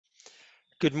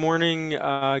Good morning,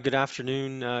 good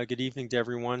afternoon, good evening to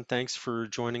everyone. Thanks for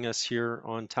joining us here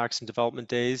on Tax and Development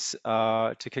Days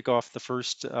to kick off the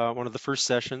first one of the first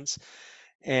sessions.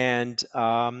 And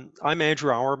I'm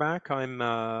Andrew Auerbach. I'm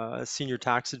a senior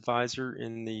tax advisor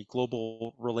in the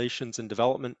Global Relations and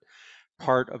Development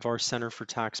part of our Center for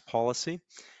Tax Policy,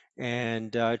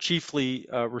 and chiefly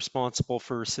responsible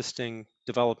for assisting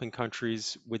developing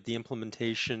countries with the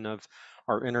implementation of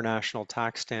our international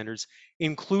tax standards,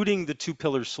 including the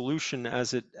two-pillar solution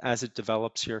as it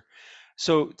develops here.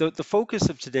 So the focus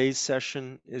of today's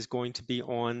session is going to be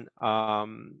on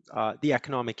the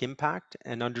economic impact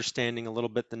and understanding a little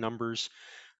bit the numbers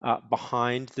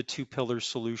behind the two-pillar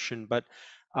solution. But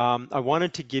I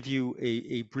wanted to give you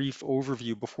a brief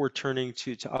overview before turning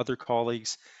to other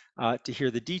colleagues to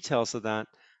hear the details of that,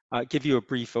 give you a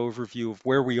brief overview of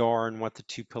where we are and what the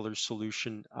two-pillar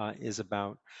solution is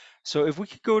about. So if we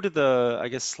could go to the, I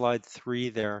guess, slide 3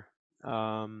 there.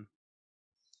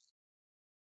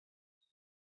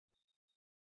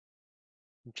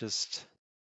 Just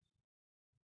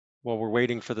while we're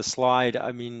waiting for the slide,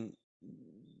 I mean,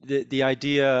 the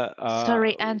idea.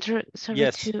 Sorry, Andrew. Sorry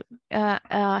Yes. to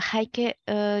Heike.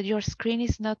 Your screen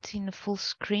is not in full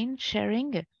screen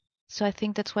sharing, so I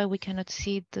think that's why we cannot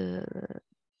see the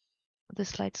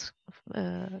slides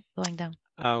going down.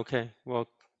 Okay. Well.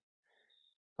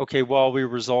 Okay. While we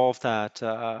resolve that,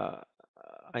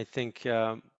 I think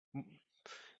the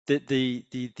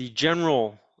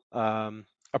general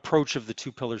approach of the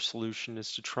two-pillar solution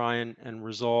is to try and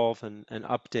resolve and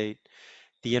update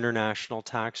the international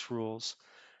tax rules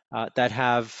that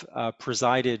have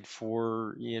presided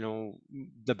for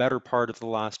the better part of the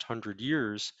last 100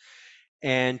 years,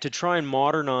 and to try and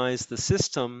modernize the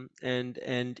system and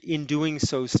in doing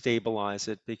so stabilize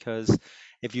it. Because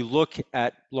if you look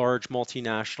at large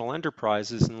multinational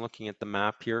enterprises, and looking at the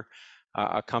map here,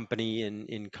 a company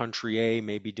in country A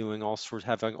may be doing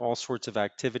having all sorts of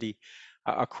activity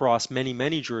across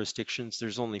many jurisdictions.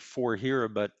 There's only 4 here,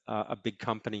 but a big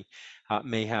company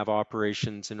may have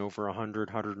operations in over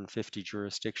 150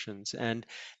 jurisdictions. And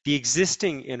the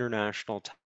existing international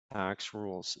tax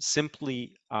rules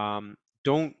simply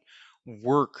don't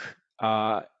work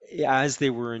as they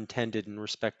were intended in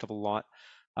respect of a lot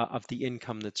of the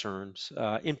income that's earned.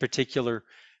 In particular,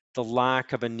 the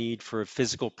lack of a need for a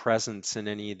physical presence in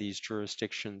any of these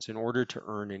jurisdictions in order to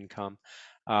earn income,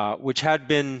 which had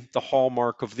been the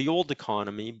hallmark of the old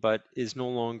economy, but is no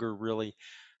longer really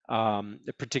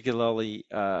particularly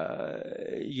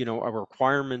a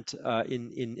requirement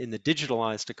in the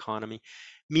digitalized economy,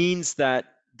 means that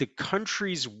the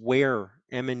countries where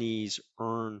M&Es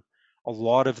earn a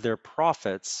lot of their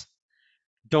profits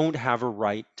don't have a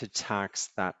right to tax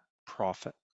that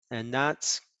profit, and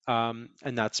that's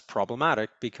problematic,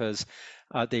 because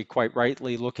they quite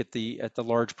rightly look at the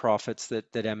large profits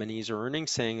that M&Es are earning,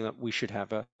 saying that we should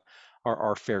have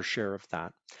our fair share of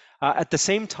that. At the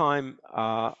same time,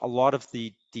 a lot of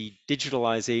the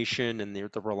digitalization and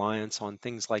the reliance on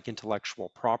things like intellectual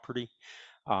property,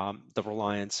 the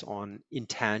reliance on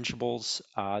intangibles,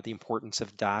 the importance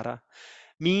of data,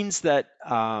 means that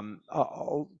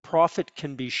profit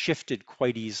can be shifted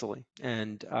quite easily,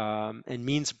 and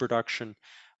means of production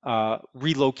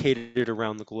relocated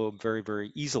around the globe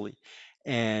very easily,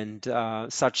 and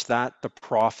such that the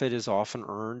profit is often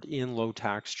earned in low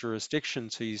tax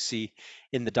jurisdictions. So you see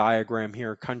in the diagram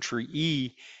here, country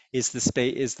E is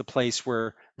the place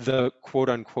where the quote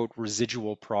unquote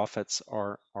residual profits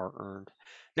are earned.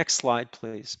 Next slide,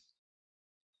 please.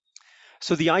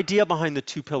 So the idea behind the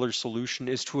two-pillar solution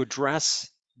is to address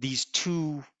these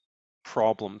two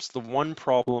problems. The one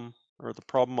problem, or the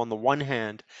problem on the one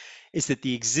hand, is that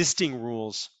the existing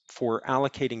rules for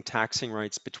allocating taxing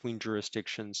rights between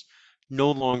jurisdictions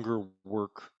no longer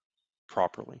work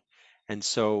properly. And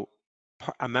so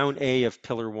amount A of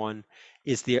Pillar 1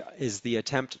 is the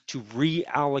attempt to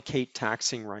reallocate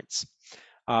taxing rights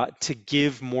to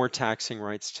give more taxing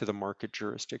rights to the market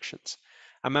jurisdictions.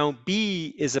 Amount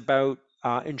B is about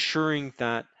ensuring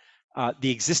that the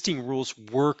existing rules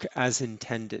work as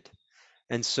intended.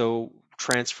 And so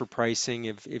transfer pricing,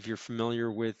 if you're familiar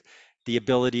with the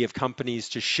ability of companies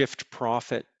to shift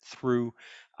profit through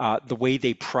the way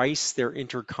they price their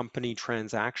intercompany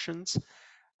transactions,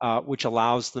 which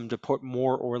allows them to put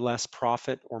more or less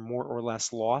profit or more or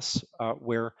less loss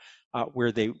where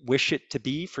they wish it to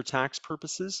be for tax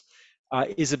purposes,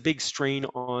 is a big strain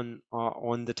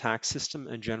on the tax system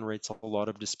and generates a lot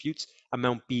of disputes.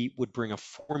 Amount B would bring a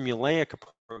formulaic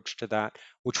approach to that,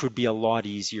 which would be a lot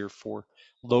easier for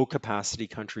low capacity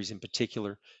countries in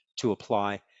particular to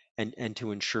apply, and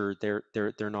to ensure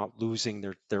they're not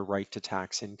losing their right to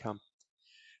tax income.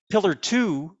 Pillar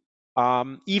two,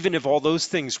 even if all those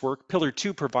things work, Pillar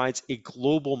two provides a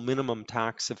global minimum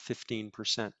tax of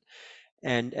 15%.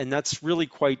 And that's really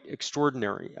quite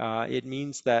extraordinary. It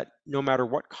means that no matter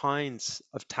what kinds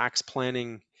of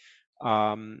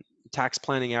um, tax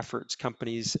planning efforts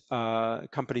companies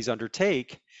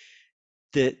undertake,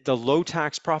 the low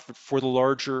tax profit for the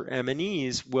larger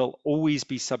M&Es will always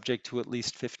be subject to at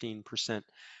least 15%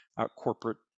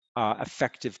 corporate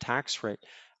effective tax rate.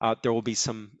 There will be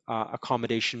some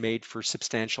accommodation made for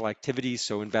substantial activities,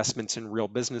 so investments in real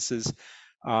businesses.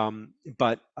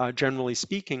 But generally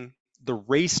speaking, the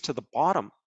race to the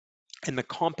bottom and the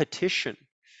competition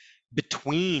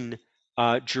between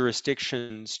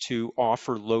jurisdictions to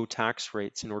offer low tax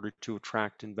rates in order to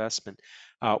attract investment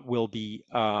will be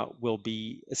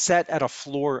set at a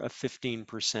floor of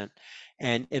 15%,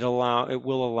 and it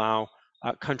will allow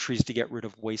countries to get rid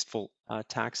of wasteful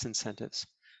tax incentives.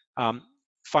 Um,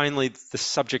 Finally, the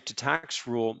subject to tax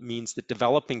rule means that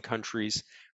developing countries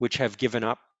which have given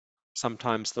up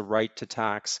sometimes the right to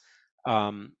tax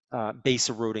base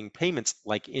eroding payments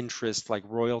like interest, like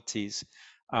royalties,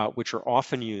 which are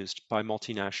often used by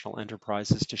multinational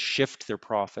enterprises to shift their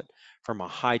profit from a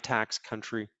high tax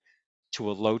country to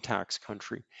a low tax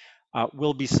country,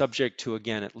 will be subject to,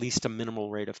 again, at least a minimal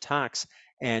rate of tax.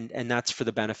 And that's for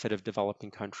the benefit of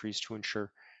developing countries to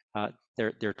ensure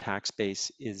their tax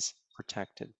base is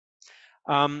protected.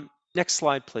 Next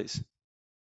slide, please.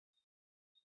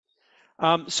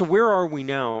 So where are we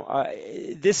now?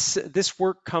 This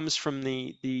work comes from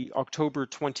the October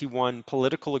 21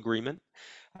 political agreement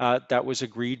that was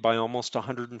agreed by almost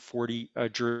 140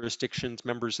 jurisdictions,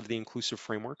 members of the inclusive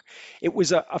framework. It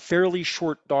was a fairly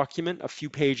short document, a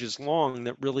few pages long,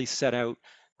 that really set out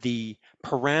the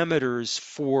parameters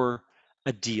for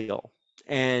a deal.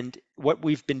 And what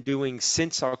we've been doing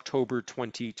since October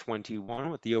 2021,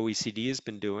 what the OECD has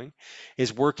been doing,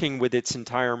 is working with its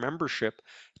entire membership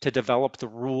to develop the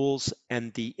rules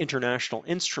and the international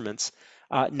instruments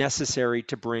necessary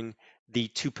to bring the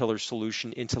two-pillar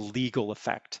solution into legal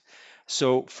effect.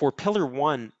 So for pillar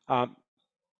one,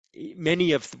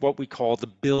 many of what we call the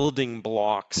building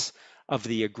blocks of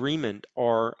the agreement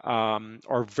are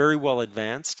very well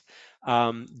advanced.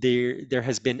 There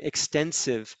has been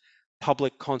extensive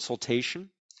public consultation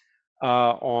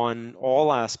on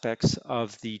all aspects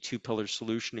of the two-pillar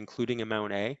solution, including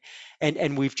Amount A.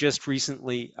 And we've just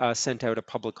recently sent out a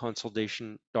public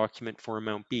consultation document for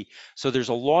Amount B. So there's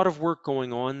a lot of work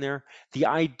going on there. The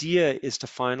idea is to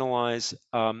finalize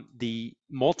the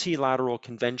multilateral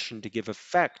convention to give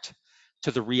effect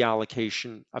to the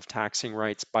reallocation of taxing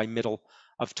rights by middle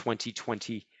of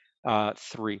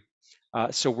 2023.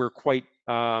 So we're quite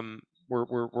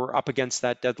we're up against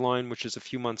that deadline, which is a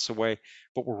few months away,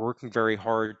 but we're working very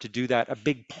hard to do that. A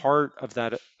big part of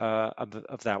that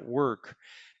of that work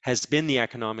has been the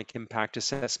economic impact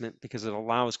assessment, because it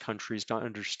allows countries to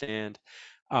understand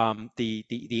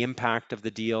the impact of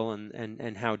the deal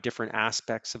and how different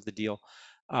aspects of the deal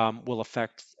will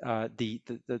affect the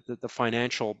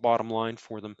financial bottom line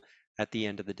for them at the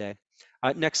end of the day.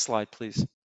 Next slide, please.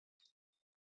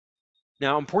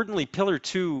 Now, importantly, Pillar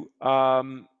Two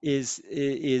is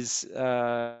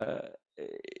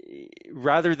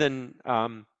rather than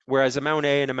whereas Amount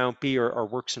A and Amount B are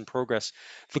works in progress,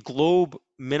 the globe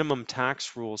minimum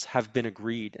tax rules have been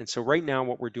agreed, and so right now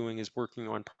what we're doing is working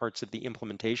on parts of the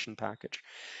implementation package.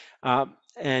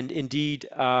 And indeed,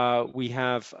 we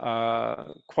have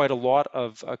quite a lot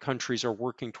of countries are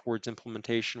working towards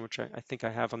implementation, which I think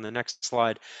I have on the next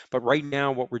slide. But right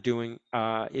now, what we're doing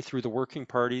through the working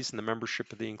parties and the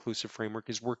membership of the inclusive framework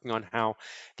is working on how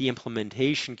the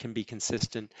implementation can be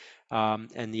consistent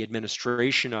and the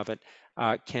administration of it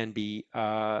can be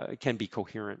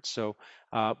coherent. So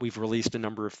we've released a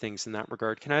number of things in that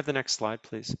regard. Can I have the next slide,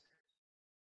 please?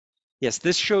 Yes,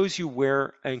 this shows you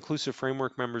where inclusive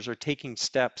framework members are taking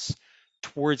steps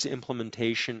towards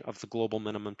implementation of the global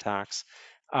minimum tax.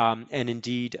 And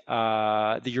indeed,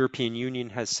 the European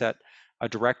Union has set a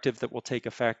directive that will take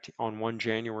effect on 1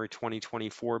 January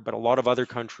 2024, but a lot of other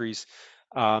countries,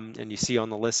 and you see on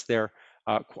the list there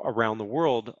around the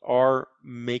world, are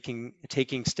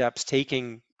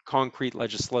taking concrete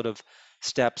legislative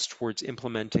steps towards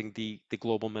implementing the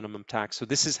global minimum tax. So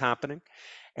this is happening.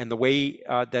 And the way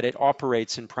that it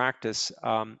operates in practice,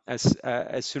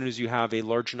 as soon as you have a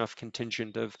large enough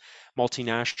contingent of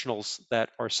multinationals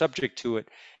that are subject to it,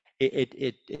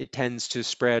 it tends to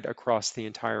spread across the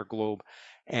entire globe.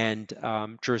 And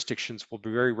jurisdictions will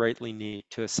very rightly need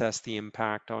to assess the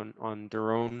impact on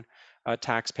their own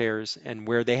taxpayers and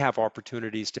where they have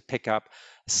opportunities to pick up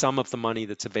some of the money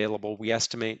that's available. We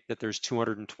estimate that there's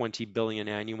 220 billion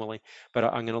annually, but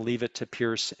I'm going to leave it to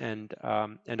Pierce and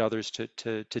others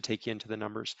to take you into the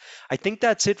numbers. I think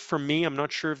that's it for me. I'm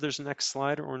not sure if there's a next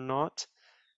slide or not.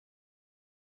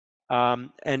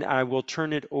 And I will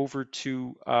turn it over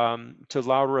to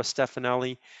Laura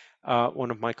Stefanelli,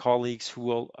 one of my colleagues, who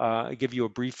will give you a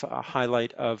brief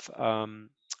highlight of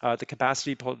the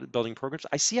capacity building programs.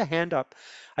 I see a hand up.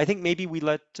 I think maybe we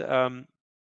let's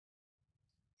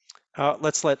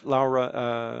let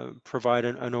Laura provide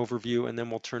an overview, and then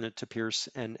we'll turn it to Pierce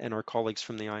and our colleagues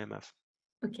from the IMF.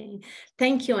 Okay,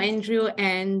 thank you, Andrew,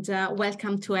 and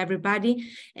welcome to everybody.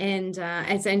 And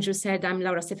as Andrew said, I'm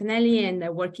Laura Stefanelli, and I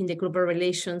work in the Global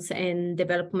Relations and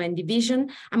Development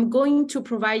Division. I'm going to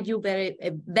provide you with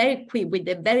a very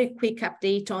quick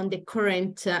update on the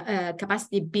current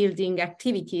capacity building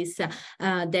activities that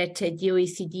at the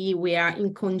OECD we are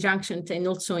in conjunction and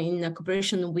also in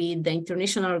cooperation with the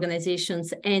international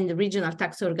organizations and the regional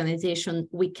tax organization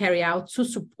we carry out to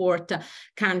support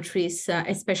countries,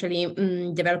 especially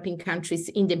developing countries,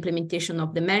 in the implementation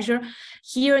of the measure.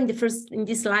 Here in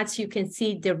these slides, you can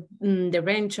see the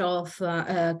range of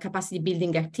capacity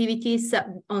building activities.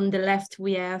 On the left,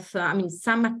 we have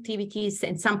some activities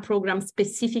and some programs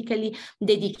specifically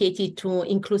dedicated to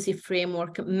inclusive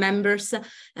framework members.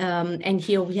 And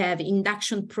here we have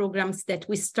induction programs that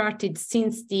we started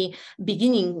since the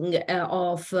beginning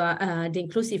of the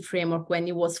inclusive framework when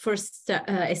it was first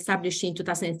established in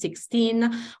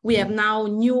 2016. We have now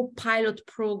new pilot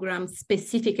programs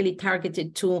specifically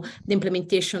targeted to the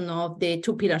implementation of the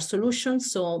two-pillar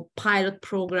solutions, so pilot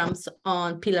programs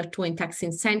on Pillar 2 and tax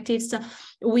incentives.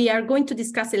 We are going to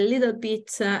discuss a little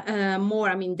bit more,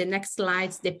 the next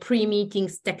slides, the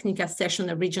pre-meetings, technical session,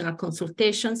 and regional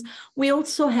consultations. We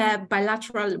also have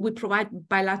we provide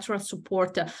bilateral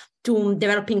support to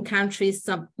developing countries,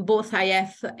 both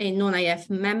IF and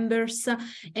non-IF members,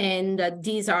 and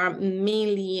these are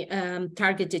mainly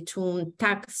targeted to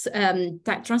tax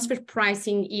transfer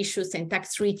pricing issues and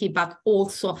tax treaty, but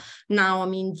also now,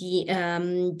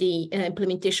 the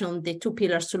implementation of the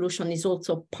two-pillar solution is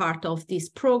also part of these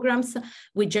programs.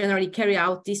 We generally carry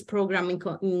out this program in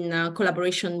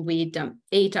collaboration with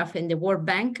ATAF and the World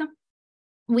Bank.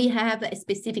 We have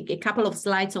a couple of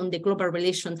slides on the global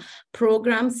relations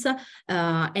programs,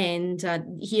 and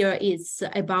here is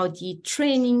about the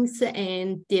trainings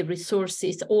and the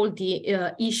resources, all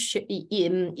the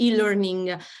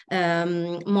e-learning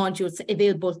modules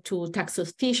available to tax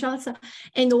officials.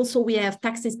 And also we have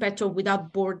Tax Inspector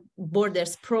Without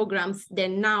Borders programs that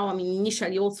now,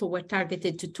 initially also were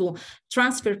targeted to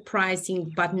transfer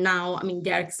pricing, but now,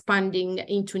 they are expanding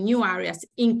into new areas,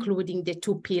 including the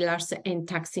two pillars and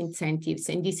tax incentives,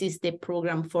 and this is the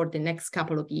program for the next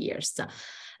couple of years.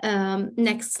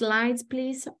 Next slides,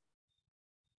 please.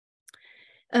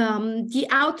 The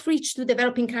outreach to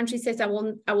developing countries, as I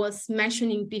was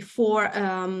mentioning before,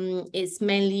 is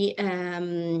mainly,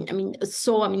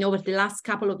 over the last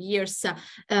couple of years,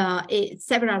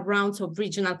 several rounds of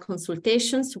regional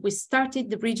consultations. We started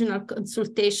the regional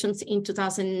consultations in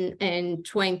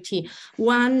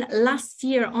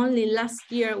 2021. Only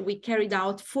last year, we carried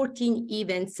out 14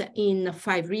 events in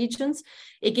 5 regions.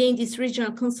 Again, these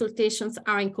regional consultations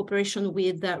are in cooperation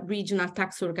with regional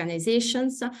tax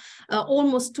organizations.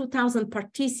 Almost 2,000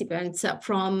 participants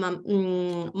from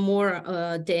more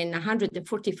than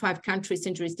 145 countries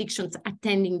and jurisdictions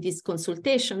attending this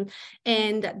consultation.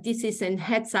 And this is a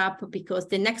heads up because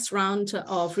the next round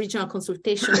of regional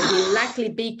consultation will likely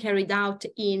be carried out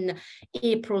in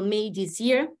April, May this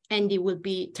year, and it will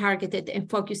be targeted and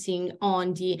focusing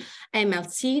on the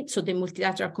MLC, so the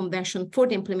Multilateral Convention for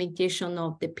the implementation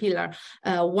of the Pillar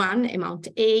 1, Amount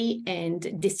A, and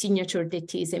the signature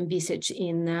that is envisaged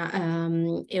in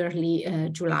early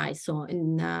July, so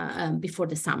before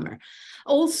the summer.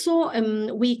 Also,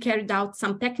 we carried out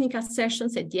some technical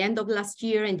sessions at the end of last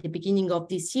year and the beginning of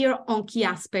this year on key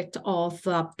aspects of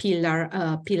Pillar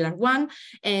 1.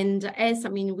 And as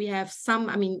we have some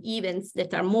events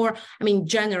that are more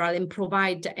general and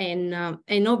provide an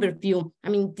overview.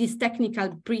 These technical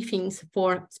briefings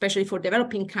especially for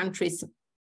developing countries.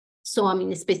 So,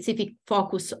 a specific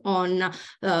focus on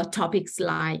topics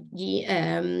like the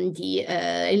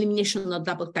elimination of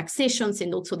double taxations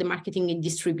and also the marketing and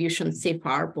distribution safe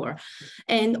harbor.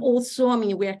 And also,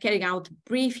 we are carrying out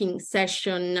briefing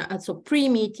session, so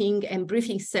pre-meeting and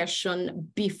briefing session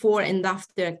before and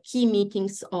after key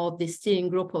meetings of the steering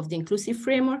group of the inclusive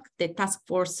framework, the task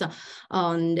force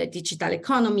on the digital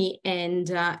economy, and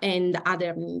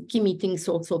other key meetings,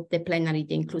 also the plenary,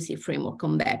 the inclusive framework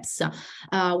on BEPS.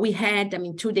 We had,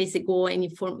 2 days ago, a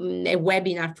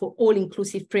webinar for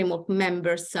all-inclusive framework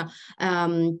members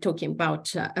talking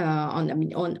about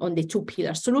on the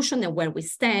two-pillar solution and where we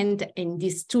stand. And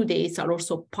these 2 days are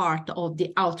also part of the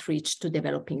outreach to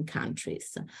developing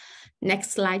countries.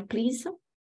 Next slide, please.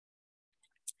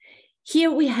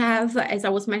 Here we have, as I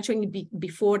was mentioning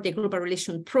before, the global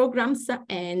relation programs,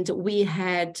 and we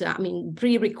had,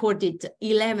 pre-recorded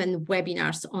 11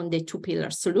 webinars on the two-pillar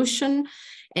solution.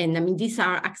 And these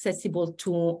are accessible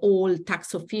to all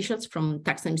tax officials from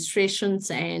tax administrations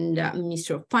and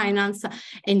Ministry of Finance.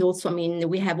 And also,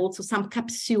 we have also some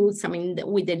capsules,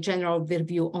 with a general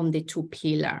overview on the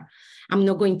two-pillar. I'm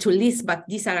not going to list, but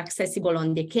these are accessible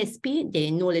on the KSP,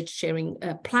 the knowledge sharing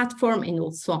platform. And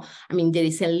also, there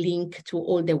is a link to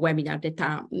all the webinars that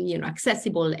are,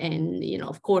 accessible. And,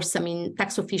 of course,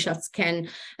 tax officials can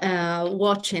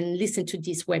watch and listen to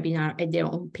this webinar at their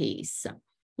own pace.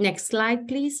 Next slide,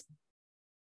 please.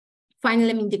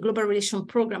 Finally, the global relation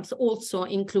programs also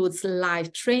includes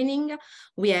live training.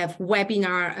 We have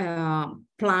webinar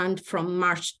planned from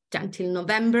March until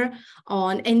November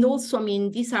on, and also,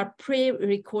 these are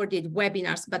pre-recorded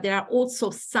webinars, but there are also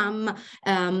some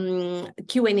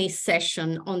Q&A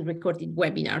session on recorded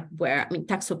webinar where,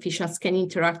 tax officials can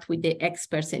interact with the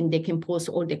experts and they can pose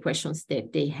all the questions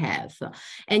that they have.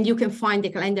 And you can find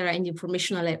the calendar and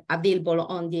information available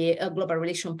on the Global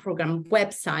Relation Program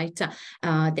website.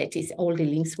 That is, all the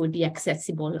links will be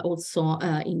accessible also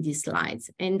in these slides.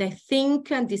 And I think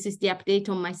this is the update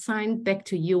on my side. Back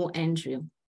to you, Andrew.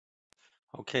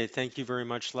 Okay, thank you very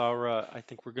much, Laura. I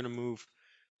think we're going to move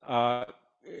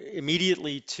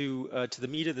immediately to the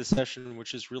meat of the session,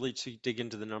 which is really to dig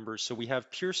into the numbers. So we have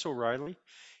Pierce O'Reilly.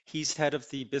 He's head of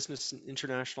the Business and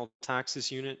International Taxes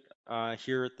Unit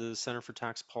here at the Center for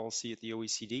Tax Policy at the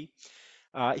OECD.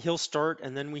 He'll start,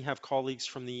 and then we have colleagues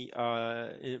from the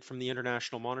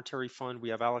International Monetary Fund. We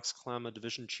have Alex Clem, a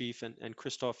division chief, and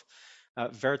Christoph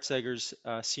Wertzegger's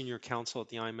senior counsel at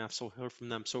the IMF. So we'll hear from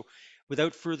them. So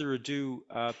without further ado,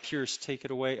 Pierce, take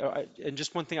it away. And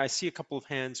just one thing, I see a couple of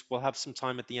hands. We'll have some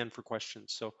time at the end for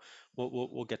questions, so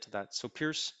we'll get to that. So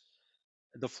Pierce,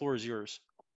 the floor is yours.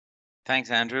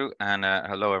 Thanks, Andrew, and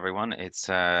hello, everyone. It's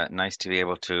nice to be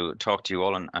able to talk to you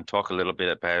all and talk a little bit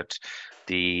about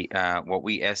the what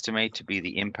we estimate to be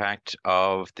the impact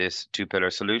of this two-pillar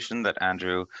solution that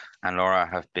Andrew and Laura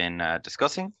have been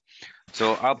discussing.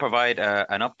 So I'll provide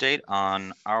an update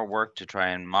on our work to try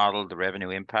and model the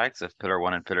revenue impacts of Pillar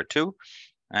 1 and Pillar 2.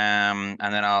 And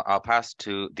then I'll pass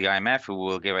to the IMF, who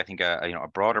will give, I think, a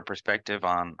broader perspective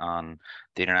on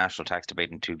the international tax debate,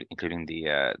 including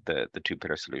the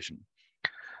two-pillar solution.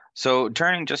 So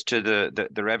turning just to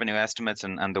the revenue estimates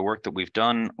and the work that we've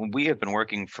done, we have been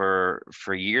working for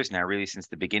years now, really since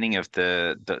the beginning of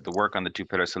the work on the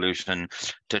two-pillar solution,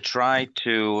 to try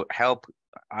to help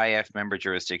IF member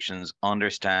jurisdictions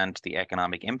understand the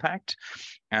economic impact.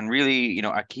 And really,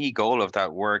 a key goal of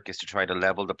that work is to try to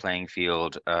level the playing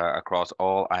field across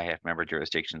all IF member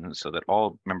jurisdictions, so that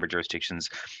all member jurisdictions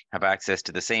have access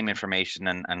to the same information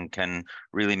and can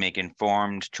really make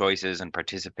informed choices and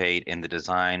participate in the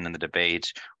design and the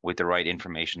debate with the right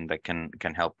information that can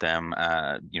help them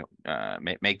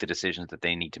make the decisions that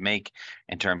they need to make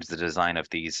in terms of the design of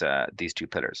these two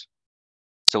pillars.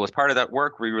 So as part of that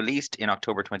work, we released in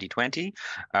October 2020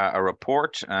 a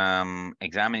report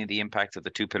examining the impacts of the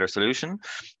two-pillar solution.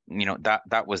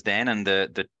 That was then, and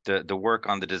the work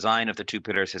on the design of the two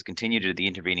pillars has continued to the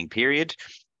intervening period.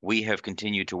 We have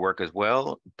continued to work as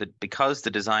well. Because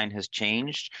the design has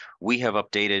changed, we have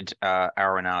updated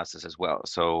our analysis as well.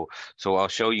 So I'll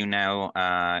show you now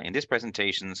in this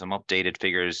presentation some updated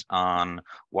figures on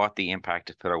what the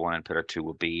impact of Pillar 1 and Pillar 2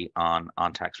 will be on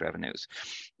tax revenues.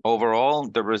 Overall,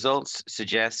 the results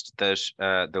suggest that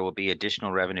there will be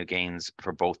additional revenue gains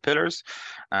for both pillars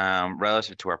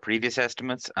relative to our previous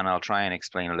estimates, and I'll try and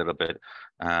explain a little bit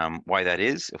why that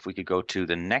is. If we could go to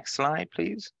the next slide,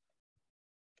 please.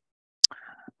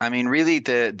 Really,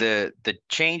 the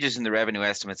changes in the revenue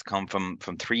estimates come from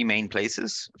three main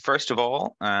places. First of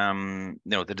all,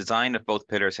 the design of both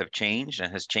pillars have changed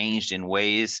and has changed in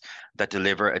ways that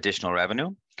deliver additional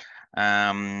revenue.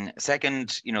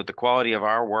 Second, the quality of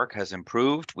our work has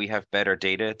improved. We have better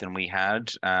data than we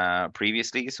had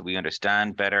previously, so we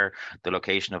understand better the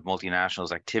location of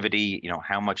multinationals' activity.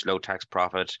 How much low tax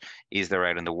profit is there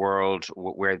out in the world?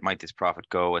 Where might this profit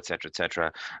go, et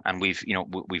cetera, and we've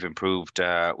improved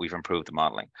the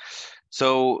modeling.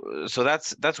 So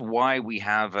that's why we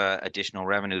have additional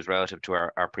revenues relative to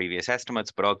our previous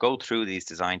estimates. But I'll go through these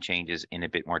design changes in a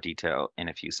bit more detail in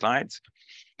a few slides.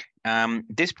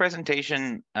 This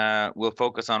presentation will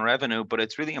focus on revenue, but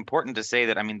it's really important to say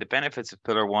that, I mean, the benefits of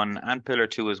Pillar 1 and Pillar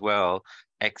 2 as well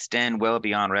extend well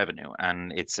beyond revenue.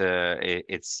 And it's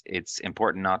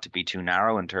important not to be too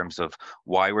narrow in terms of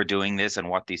why we're doing this and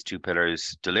what these two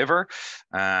pillars deliver.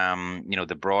 You know,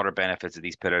 the broader benefits of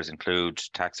these pillars include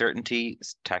tax certainty,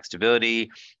 tax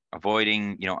stability,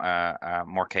 avoiding, you know, a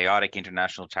more chaotic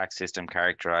international tax system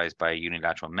characterized by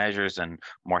unilateral measures and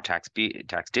more tax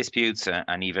disputes,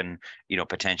 and even, you know,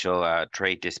 potential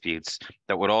trade disputes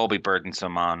that would all be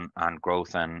burdensome on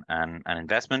growth and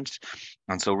investment.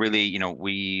 And so really, you know,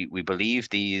 we believe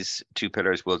these two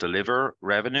pillars will deliver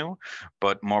revenue,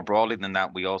 but more broadly than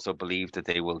that, we also believe that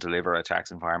they will deliver a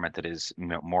tax environment that is, you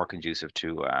know, more conducive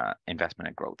to investment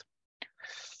and growth.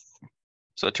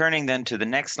 So turning then to the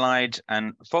next slide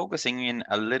and focusing in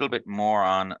a little bit more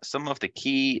on some of the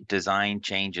key design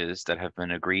changes that have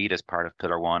been agreed as part of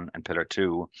Pillar 1 and Pillar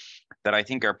 2 that I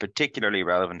think are particularly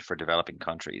relevant for developing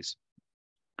countries.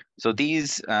 So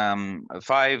these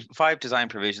five design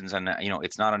provisions, and you know,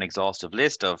 it's not an exhaustive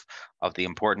list of the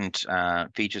important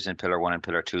features in Pillar 1 and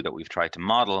Pillar 2 that we've tried to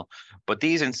model, but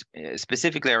these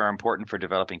specifically are important for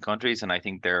developing countries, and I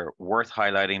think they're worth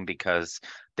highlighting because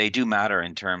they do matter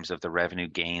in terms of the revenue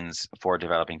gains for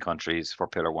developing countries for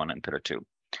Pillar 1 and Pillar 2.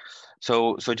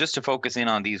 So just to focus in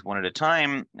on these one at a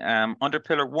time, under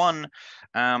Pillar 1,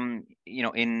 you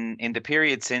know, in the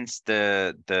period since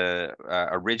the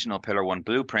original Pillar 1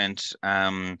 blueprint,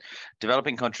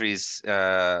 developing countries,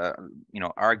 you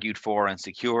know, argued for and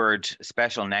secured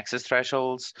special nexus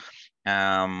thresholds,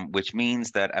 which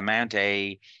means that Amount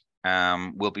A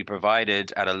will be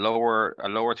provided at a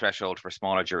lower threshold for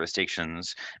smaller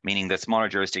jurisdictions, meaning that smaller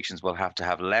jurisdictions will have to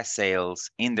have less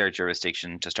sales in their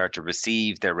jurisdiction to start to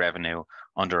receive their revenue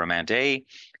under Amount A.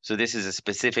 So this is a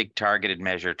specific targeted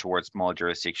measure towards small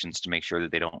jurisdictions to make sure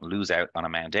that they don't lose out on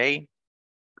Amount A.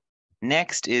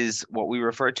 Next is what we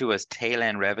refer to as tail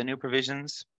end revenue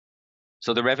provisions.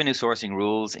 So the revenue sourcing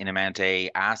rules in Amount A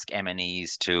ask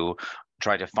MNEs to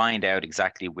try to find out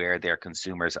exactly where their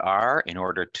consumers are in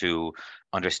order to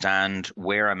understand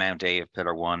where Amount A of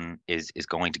Pillar 1 is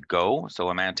going to go. So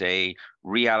Amount A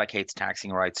reallocates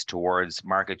taxing rights towards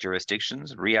market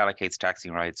jurisdictions, reallocates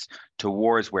taxing rights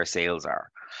towards where sales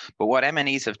are. But what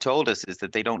MNEs have told us is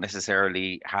that they don't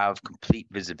necessarily have complete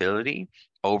visibility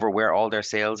over where all their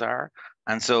sales are.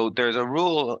 And so there's a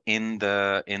rule in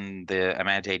the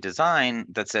Amount A design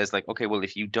that says, like, okay, well,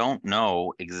 if you don't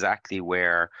know exactly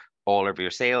where all of your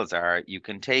sales are, you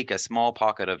can take a small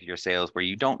pocket of your sales where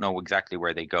you don't know exactly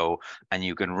where they go, and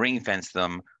you can ring fence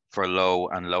them for low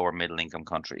and lower middle income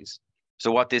countries.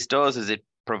 So what this does is it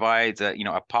provides a, you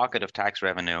know, a pocket of tax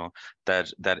revenue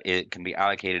that it can be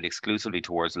allocated exclusively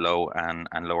towards low and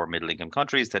lower middle income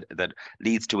countries that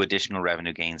leads to additional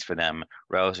revenue gains for them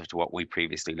relative to what we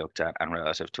previously looked at and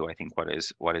relative to, I think, what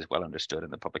is well understood in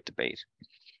the public debate.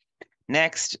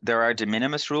 Next, there are de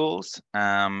minimis rules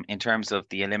in terms of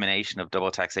the elimination of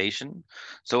double taxation.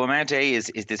 So Amount A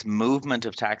is this movement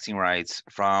of taxing rights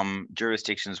from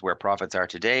jurisdictions where profits are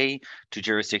today to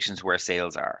jurisdictions where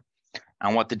sales are.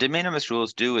 And what the de minimis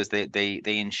rules do is they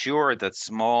ensure that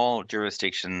small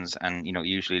jurisdictions and, you know,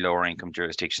 usually lower income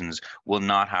jurisdictions will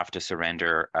not have to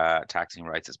surrender taxing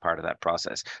rights as part of that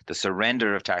process. The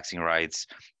surrender of taxing rights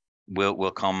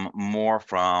will come more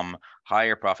from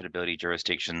higher profitability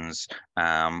jurisdictions,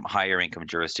 higher income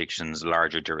jurisdictions,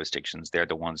 larger jurisdictions. They're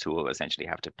the ones who will essentially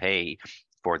have to pay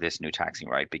for this new taxing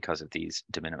right because of these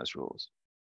de minimis rules.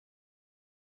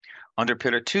 Under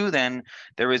Pillar 2, then,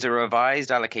 there is a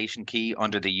revised allocation key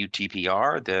under the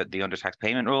UTPR, the undertax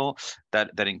payment rule,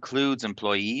 that includes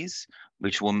employees,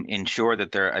 which will ensure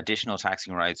that their additional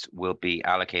taxing rights will be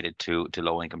allocated to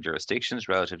low-income jurisdictions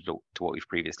relative to what we've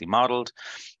previously modeled.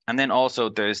 And then also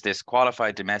there's this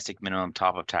qualified domestic minimum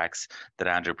top-up tax that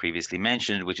Andrew previously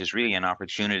mentioned, which is really an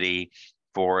opportunity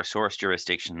for source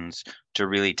jurisdictions to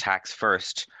really tax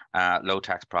first low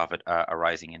tax profit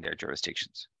arising in their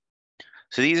jurisdictions.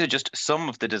 So these are just some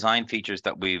of the design features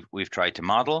that we've tried to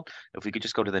model. If we could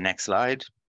just go to the next slide.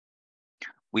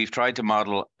 We've tried to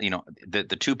model, you know, the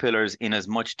two pillars in as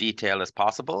much detail as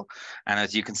possible. And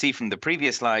as you can see from the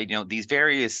previous slide, you know, these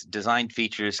various design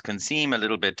features can seem a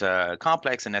little bit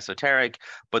complex and esoteric,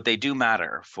 but they do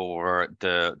matter for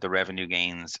the revenue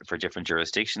gains for different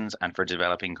jurisdictions and for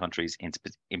developing countries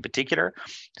in particular.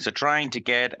 So trying to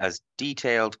get as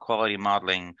detailed quality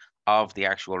modeling of the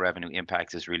actual revenue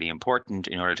impacts is really important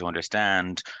in order to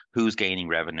understand who's gaining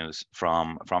revenues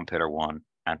from Pillar 1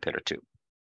 and Pillar 2.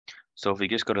 So if we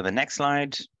just go to the next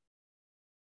slide.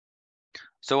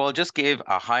 So I'll just give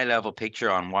a high level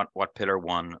picture on what Pillar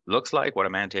 1 looks like, what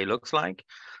Amount A looks like.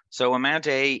 So Amount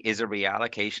A is a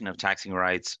reallocation of taxing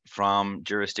rights from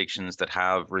jurisdictions that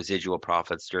have residual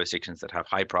profits, jurisdictions that have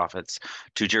high profits,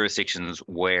 to jurisdictions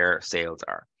where sales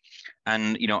are.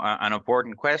 And, you know, an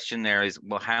important question there is,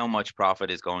 well, how much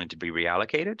profit is going to be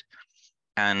reallocated?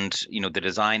 And, you know, the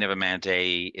design of Amount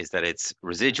A is that it's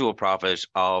residual profit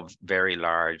of very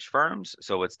large firms.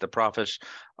 So it's the profit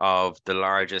of the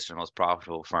largest and most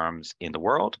profitable firms in the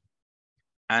world.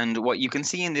 And what you can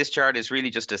see in this chart is really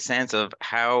just a sense of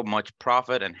how much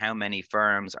profit and how many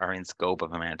firms are in scope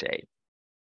of Amount A.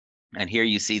 And here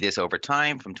you see this over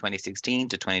time from 2016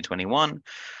 to 2021.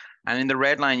 And in the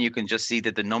red line, you can just see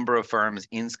that the number of firms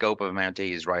in scope of Amount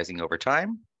A is rising over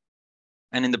time.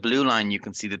 And in the blue line, you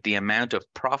can see that the amount of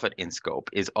profit in scope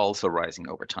is also rising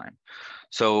over time.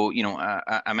 So, you know,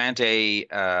 Amount A,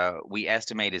 we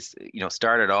estimate is, you know,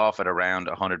 started off at around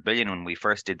 100 billion when we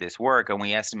first did this work, and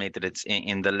we estimate that it's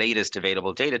in the latest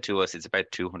available data to us, it's about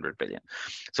 200 billion.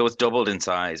 So it's doubled in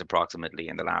size approximately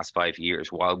in the last 5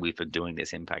 years while we've been doing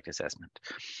this impact assessment.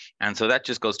 And so that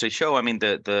just goes to show, I mean,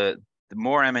 the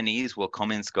more M&Es will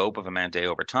come in scope of Amount A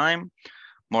over time.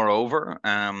 Moreover,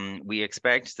 we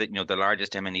expect that, you know, the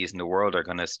largest M&Es in the world are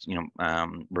going to, you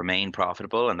know, remain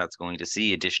profitable, and that's going to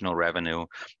see additional revenue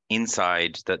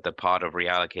inside the pot of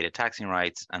reallocated taxing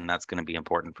rights, and that's going to be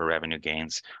important for revenue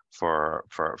gains for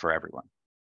everyone.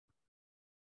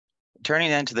 Turning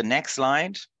then to the next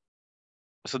slide.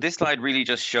 So this slide really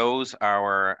just shows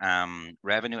our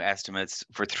revenue estimates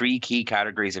for 3 key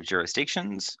categories of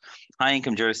jurisdictions: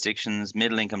 high-income jurisdictions,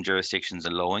 middle-income jurisdictions,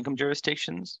 and low-income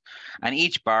jurisdictions. And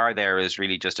each bar there is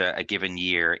really just a given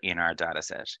year in our data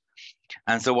set.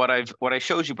 And so what I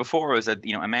showed you before was that,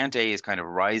 you know, Amount A is kind of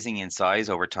rising in size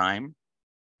over time.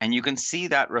 And you can see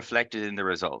that reflected in the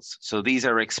results. So these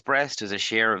are expressed as a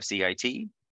share of CIT.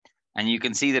 And you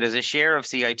can see that as a share of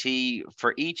CIT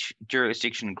for each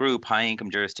jurisdiction group,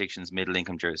 high-income jurisdictions,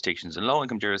 middle-income jurisdictions, and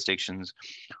low-income jurisdictions,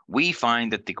 we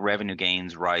find that the revenue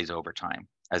gains rise over time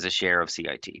as a share of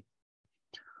CIT.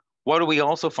 What do we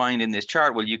also find in this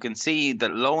chart? Well, you can see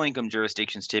that low-income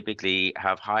jurisdictions typically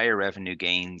have higher revenue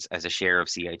gains as a share of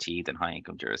CIT than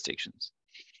high-income jurisdictions.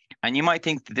 And you might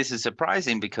think that this is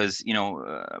surprising because, you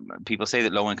know, people say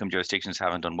that low-income jurisdictions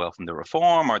haven't done well from the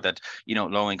reform, or that, you know,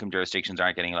 low-income jurisdictions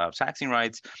aren't getting a lot of taxing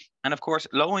rights. And of course,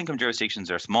 low-income jurisdictions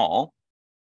are small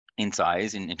in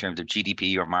size in terms of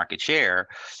GDP or market share.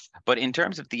 But in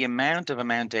terms of the amount of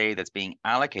Amount A that's being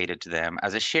allocated to them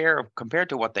as a share of, compared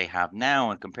to what they have now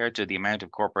and compared to the amount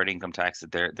of corporate income tax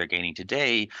that they're gaining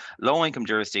today, low-income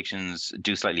jurisdictions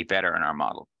do slightly better in our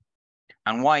model.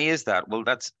 And why is that? Well,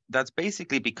 that's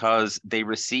basically because they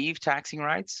receive taxing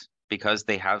rights because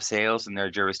they have sales in their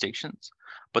jurisdictions,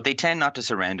 but they tend not to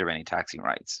surrender any taxing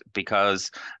rights because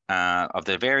of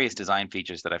the various design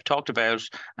features that I've talked about,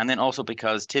 and then also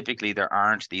because typically there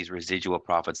aren't these residual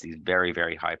profits, these very,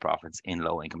 very high profits in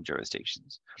low-income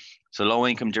jurisdictions. So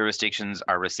low-income jurisdictions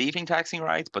are receiving taxing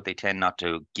rights, but they tend not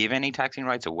to give any taxing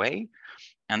rights away.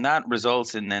 And that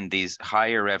results in then these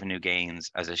higher revenue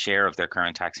gains as a share of their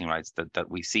current taxing rights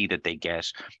that we see that they get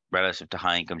relative to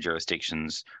high income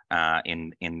jurisdictions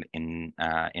in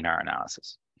our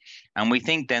analysis. And we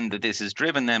think then that this is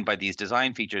driven then by these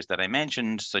design features that I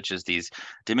mentioned, such as these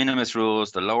de minimis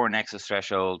rules, the lower nexus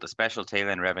threshold, the special tail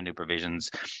end revenue provisions.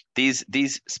 These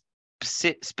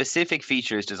specific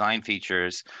features, design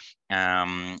features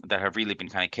that have really been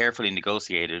kind of carefully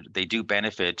negotiated, they do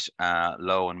benefit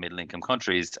low and middle income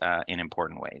countries in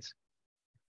important ways.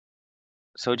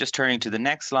 So just turning to the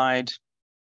next slide.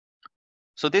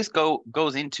 So this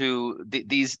goes into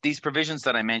these provisions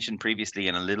that I mentioned previously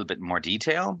in a little bit more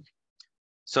detail.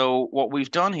 So what we've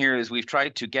done here is we've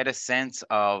tried to get a sense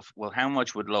of, well, how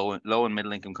much would low and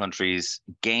middle income countries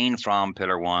gain from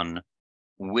Pillar 1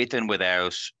 with and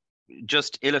without,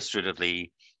 just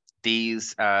illustratively,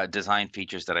 these design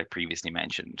features that I previously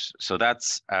mentioned. So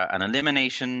that's an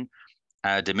elimination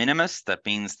de minimis. That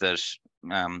means that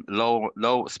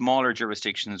smaller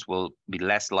jurisdictions will be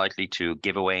less likely to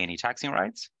give away any taxing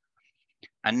rights.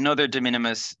 Another de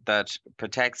minimis that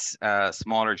protects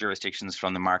smaller jurisdictions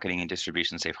from the marketing and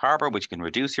distribution safe harbor, which can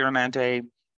reduce your Amount A.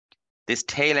 This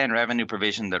tail end revenue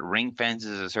provision that ring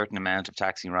fences a certain amount of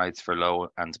taxing rights for low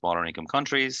and smaller income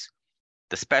countries.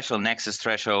 The special nexus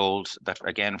threshold that,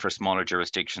 again, for smaller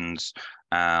jurisdictions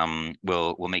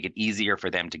will make it easier for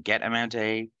them to get Amount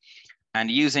A.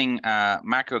 And using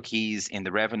macro keys in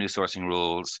the revenue sourcing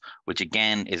rules, which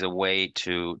again is a way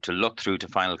to look through to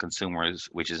final consumers,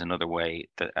 which is another way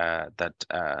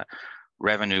that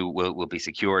revenue will be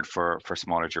secured for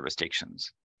smaller jurisdictions.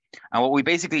 And what we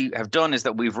basically have done is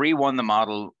that we've rerun the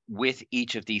model with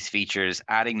each of these features,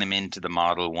 adding them into the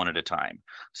model one at a time.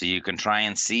 So you can try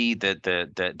and see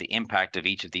the impact of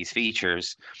each of these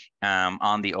features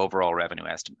on the overall revenue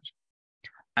estimate.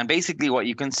 And basically what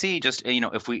you can see, just,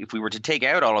 if we were to take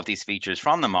out all of these features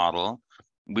from the model,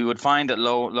 we would find that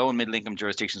low and middle income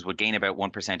jurisdictions would gain about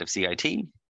 1% of CIT,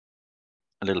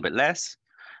 a little bit less.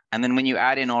 And then when you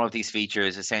add in all of these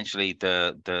features, essentially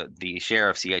the share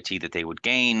of CIT that they would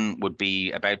gain would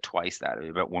be about twice that,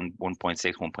 about 1.6,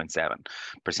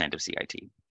 1.7% of CIT.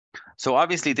 So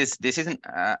obviously this isn't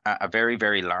a very,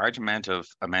 very large amount of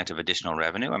additional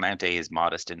revenue. Amount A is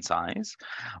modest in size,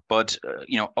 but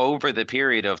over the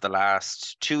period of the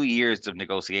last 2 years of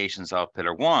negotiations of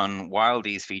Pillar 1, while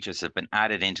these features have been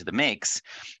added into the mix,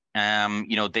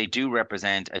 they do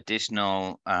represent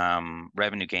additional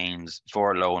revenue gains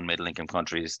for low and middle income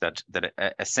countries that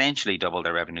essentially double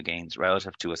their revenue gains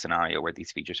relative to a scenario where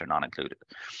these features are not included.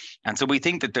 And so we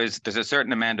think that there's a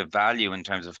certain amount of value in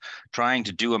terms of trying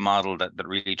to do a model that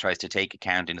really tries to take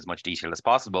account in as much detail as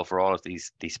possible for all of these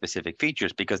specific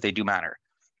features, because they do matter.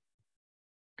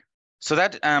 So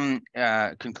that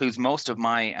concludes most of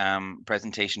my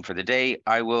presentation for the day.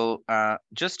 I will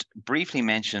just briefly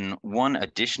mention one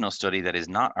additional study that is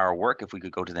not our work, if we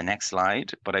could go to the next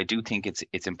slide, but I do think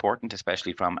it's important,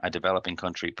 especially from a developing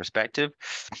country perspective.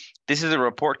 This is a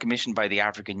report commissioned by the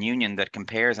African Union that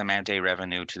compares Amount A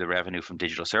revenue to the revenue from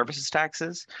digital services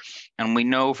taxes. And we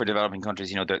know for developing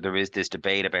countries, there is this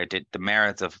debate about the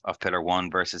merits of Pillar 1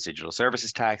 versus digital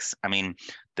services tax. I mean,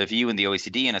 the view in the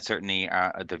OECD, and it's certainly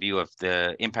the view of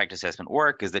the impact assessment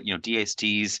work, is that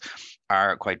DSTs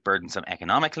are quite burdensome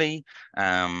economically.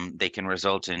 They can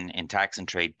result in tax and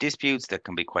trade disputes that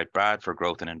can be quite bad for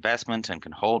growth and investment and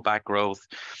can hold back growth.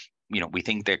 We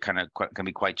think they're can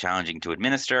be quite challenging to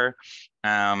administer.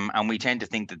 And we tend to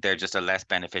think that they're just a less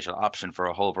beneficial option for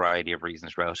a whole variety of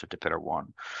reasons relative to Pillar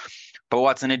 1. But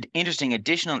what's an interesting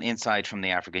additional insight from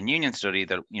the African Union study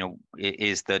that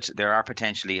is that there are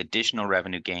potentially additional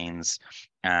revenue gains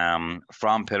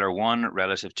from Pillar 1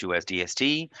 relative to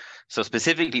DST. So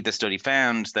specifically, the study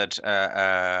found that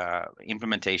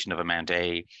implementation of Amount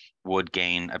A would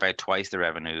gain about twice the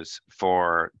revenues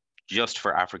for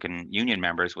African Union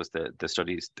members, was the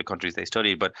countries they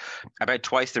studied, but about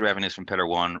twice the revenues from Pillar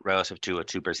 1 relative to a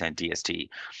 2% DST.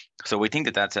 So we think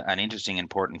that that's an interesting,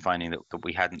 important finding that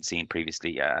we hadn't seen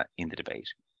previously in the debate.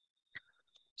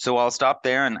 So I'll stop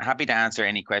there, and happy to answer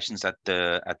any questions at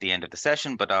the end of the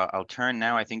session. But I'll turn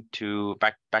now, I think,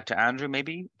 back to Andrew,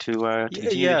 maybe to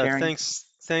continue the sharing.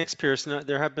 Thanks, Pearson.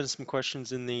 There have been some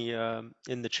questions in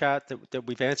the chat that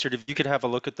we've answered. If you could have a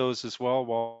look at those as well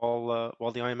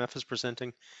while the IMF is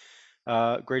presenting.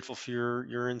 Grateful for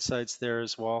your insights there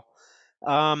as well.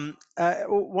 I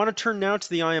want to turn now to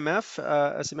the IMF.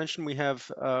 As I mentioned, we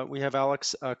have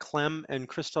Alex Clem and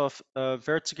Christoph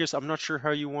Wertzigers. I'm not sure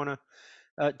how you want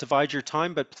to divide your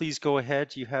time, but please go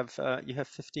ahead. You have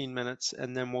 15 minutes,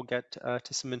 and then we'll get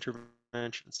to some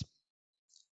interventions.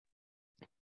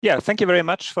 Yeah, thank you very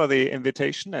much for the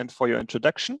invitation and for your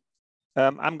introduction.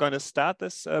 I'm going to start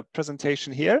this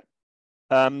presentation here.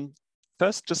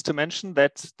 First, just to mention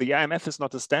that the IMF is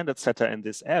not a standard setter in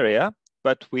this area,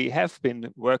 but we have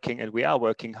been working and we are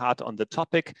working hard on the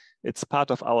topic. It's part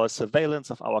of our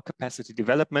surveillance, of our capacity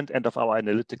development, and of our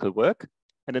analytical work.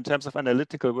 And in terms of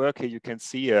analytical work, here you can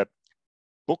see a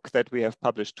book that we have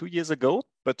published 2 years ago,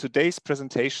 but today's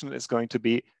presentation is going to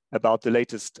be about the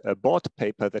latest board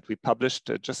paper that we published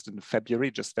just in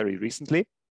February, just very recently,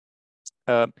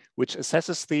 which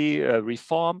assesses the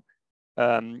reform.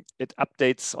 It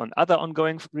updates on other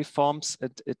ongoing reforms.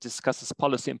 It discusses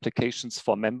policy implications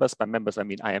for members. By members, I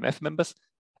mean IMF members.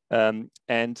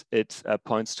 And it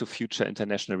points to future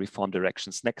international reform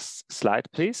directions. Next slide,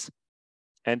 please.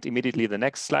 And immediately the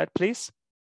next slide, please.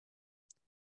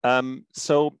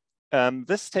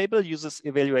 This table uses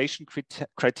evaluation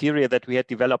criteria that we had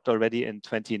developed already in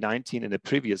 2019 in a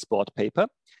previous board paper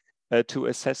to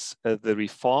assess the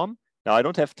reform. Now, I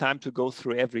don't have time to go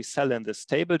through every cell in this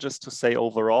table, just to say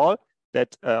overall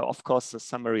that, of course, a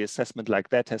summary assessment like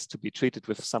that has to be treated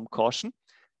with some caution.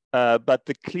 But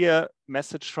the clear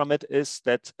message from it is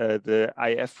that the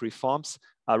IF reforms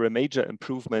are a major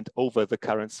improvement over the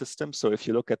current system. So if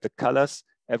you look at the colors,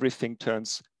 everything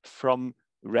turns from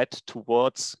red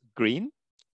towards green.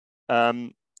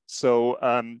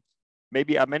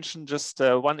 Maybe I mentioned just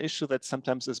one issue that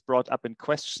sometimes is brought up in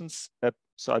questions.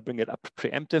 So I bring it up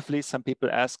preemptively. Some people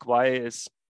ask, why is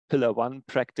Pillar 1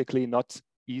 practically not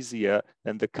easier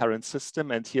than the current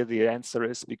system? And here the answer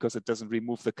is because it doesn't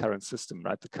remove the current system,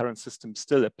 right? The current system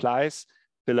still applies.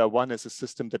 Pillar 1 is a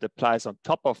system that applies on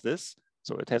top of this,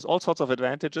 So it has all sorts of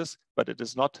advantages, but it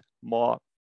is not more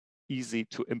easy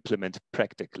to implement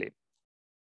practically.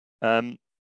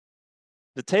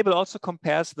 The table also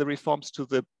compares the reforms to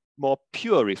the more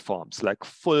pure reforms, like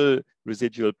full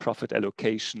residual profit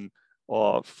allocation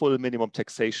or full minimum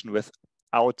taxation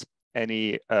without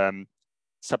any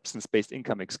substance-based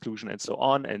income exclusion and so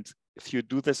on. And if you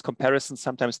do this comparison,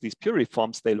 sometimes these pure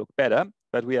reforms, they look better,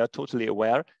 but we are totally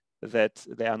aware that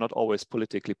they are not always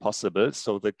politically possible.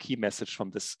 So the key message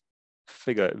from this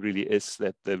figure really is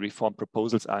that the reform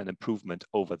proposals are an improvement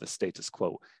over the status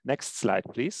quo. Next slide,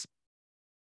 please.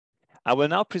 I will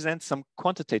now present some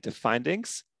quantitative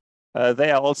findings. They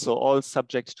are also all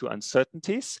subject to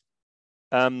uncertainties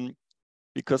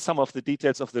because some of the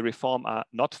details of the reform are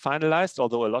not finalized,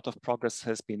 although a lot of progress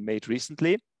has been made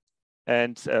recently.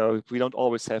 And we don't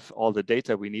always have all the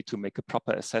data we need to make a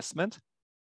proper assessment.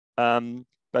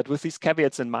 But with these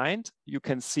caveats in mind, you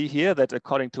can see here that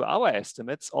according to our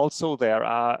estimates, also there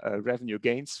are revenue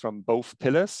gains from both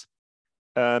pillars.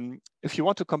 If you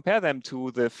want to compare them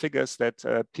to the figures that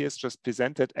Piers just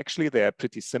presented, actually they are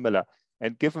pretty similar.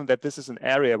 And given that this is an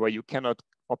area where you cannot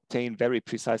obtain very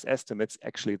precise estimates,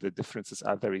 actually the differences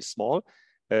are very small.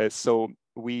 So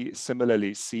we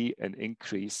similarly see an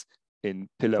increase in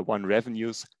Pillar 1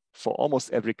 revenues for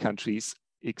almost every country,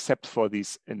 except for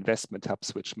these investment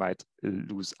hubs, which might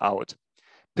lose out.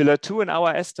 Pillar 2 in our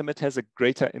estimate has a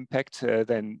greater impact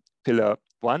than Pillar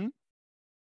 1.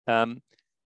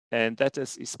 And that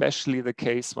is especially the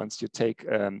case once you take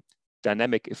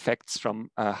dynamic effects from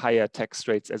higher tax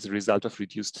rates as a result of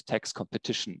reduced tax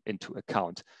competition into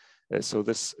account. So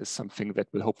this is something that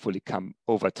will hopefully come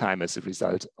over time as a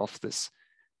result of this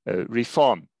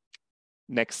reform.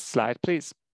 Next slide,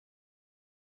 please.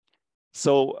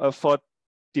 So for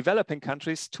developing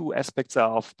countries, two aspects are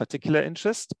of particular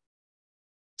interest.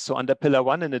 So under Pillar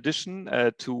 1, in addition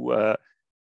to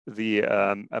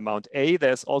the amount A,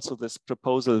 there's also this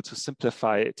proposal to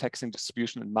simplify taxing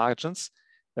distribution and margins,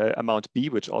 amount B,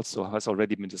 which also has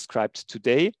already been described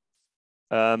today.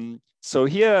 So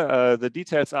here the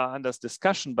details are under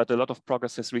discussion, but a lot of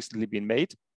progress has recently been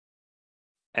made.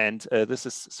 And this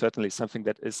is certainly something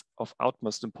that is of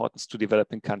utmost importance to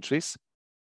developing countries.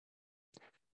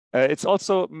 It's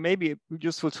also maybe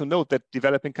useful to note that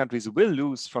developing countries will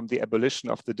lose from the abolition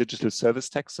of the digital service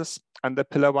taxes under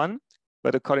Pillar 1.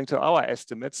 But according to our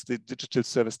estimates, the digital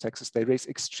service taxes, they raise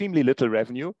extremely little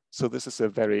revenue. So this is a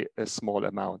very small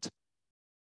amount.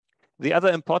 The other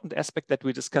important aspect that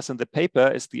we discuss in the paper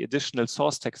is the additional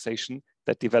source taxation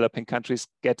that developing countries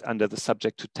get under the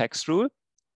subject to tax rule.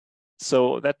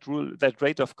 So that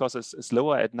rate, of course, is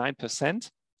lower at 9%.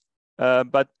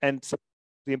 And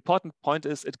the important point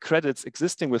is it credits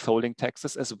existing withholding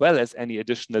taxes as well as any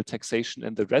additional taxation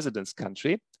in the residence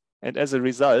country. And as a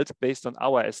result, based on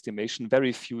our estimation,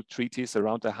 very few treaties,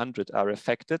 around 100, are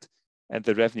affected. And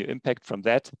the revenue impact from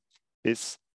that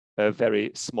is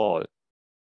very small.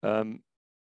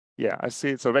 Yeah, I see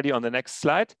it's already on the next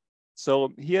slide.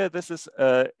 So here, this is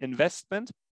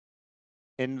investment.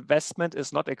 Investment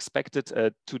is not expected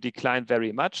to decline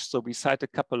very much. So we cite a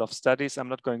couple of studies. I'm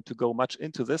not going to go much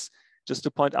into this. Just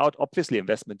to point out, obviously,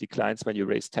 investment declines when you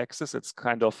raise taxes. It's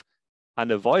kind of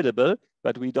unavoidable,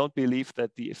 but we don't believe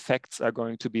that the effects are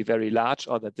going to be very large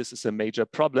or that this is a major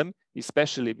problem,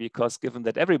 especially because given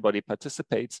that everybody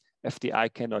participates,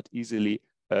 FDI cannot easily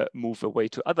move away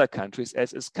to other countries,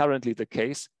 as is currently the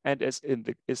case, and as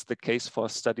is the case for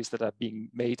studies that are being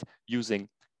made using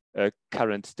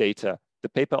current data. The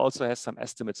paper also has some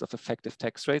estimates of effective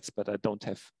tax rates, but I don't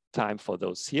have time for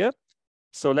those here.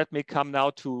 So let me come now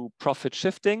to profit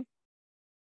shifting.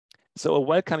 So a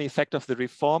welcome effect of the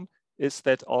reform is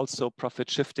that also profit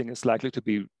shifting is likely to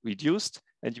be reduced.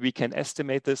 And we can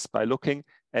estimate this by looking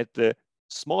at the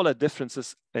smaller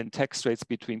differences in tax rates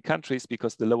between countries,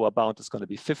 because the lower bound is going to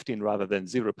be 15 rather than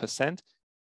 0%.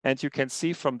 And you can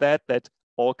see from that that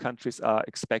all countries are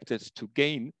expected to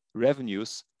gain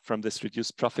revenues from this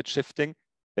reduced profit shifting,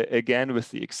 again,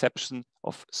 with the exception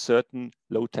of certain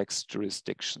low tax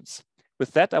jurisdictions.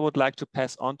 With that, I would like to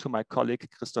pass on to my colleague,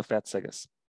 Christoph Wertzeges.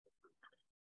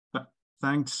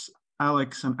 Thanks,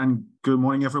 Alex, and good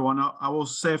morning, everyone. I will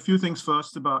say a few things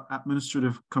first about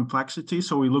administrative complexity.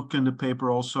 So we look in the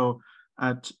paper also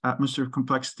at administrative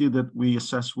complexity that we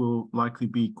assess will likely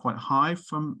be quite high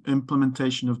from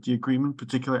implementation of the agreement.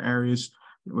 Particular areas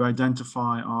we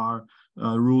identify are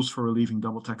rules for relieving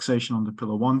double taxation under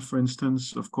Pillar 1, for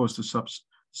instance. Of course, the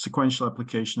sequential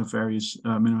application of various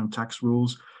minimum tax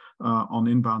rules on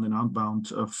inbound and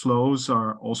outbound flows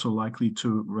are also likely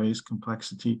to raise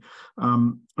complexity.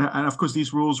 And of course,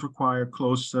 these rules require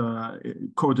close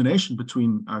coordination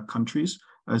between countries,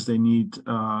 as they need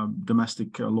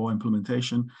domestic law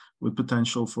implementation with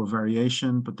potential for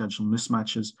variation, potential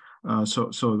mismatches.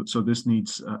 So this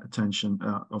needs attention,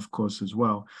 of course, as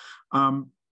well.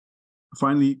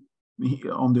 Finally,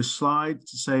 on this slide,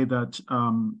 to say that,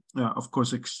 of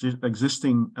course,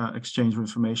 existing exchange of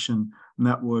information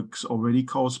networks already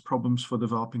cause problems for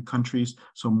developing countries,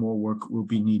 so more work will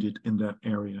be needed in that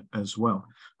area as well.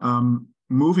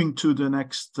 Moving to the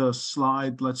next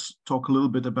slide, let's talk a little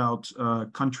bit about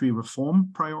country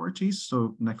reform priorities.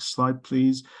 So next slide,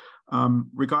 please.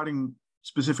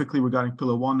 Specifically regarding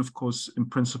Pillar 1, of course, in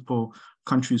principle,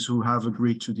 countries who have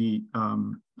agreed to the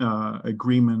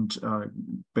agreement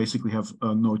basically have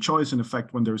no choice. In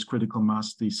effect, when there is critical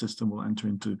mass, the system will enter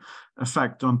into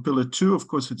effect. On Pillar 2, of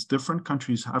course, it's different.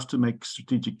 Countries have to make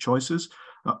strategic choices,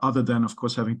 other than, of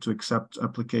course, having to accept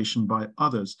application by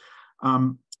others.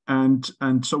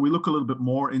 And so we look a little bit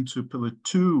more into Pillar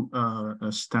 2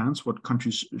 stance, what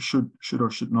countries should or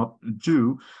should not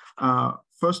do.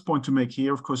 First point to make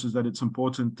here, of course, is that it's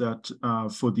important that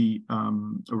for the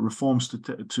reforms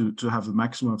to have the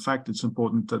maximum effect, it's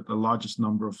important that the largest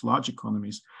number of large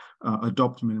economies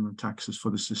adopt minimum taxes for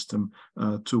the system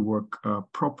to work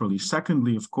properly.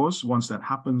 Secondly, of course, once that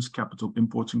happens, capital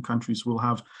importing countries will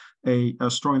have a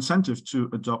strong incentive to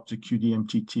adopt a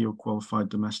QDMTT or qualified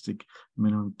domestic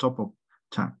minimum top-up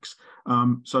tax.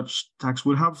 Such tax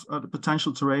would have the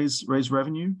potential to raise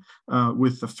revenue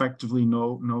with effectively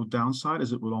no downside,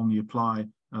 as it will only apply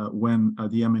when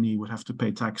the MNE would have to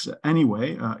pay tax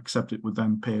anyway, except it would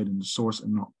then pay it in the source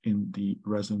and not in the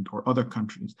resident or other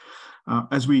countries.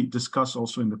 As we discuss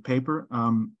also in the paper,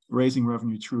 raising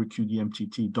revenue through a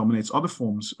QDMTT dominates other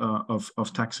forms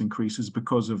of tax increases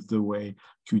because of the way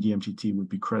QDMTT would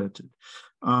be credited.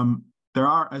 There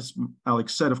are, as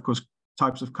Alex said, of course,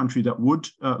 types of country that would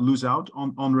lose out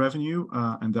on revenue,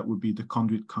 and that would be the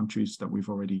conduit countries that we've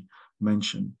already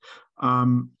mentioned.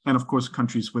 And of course,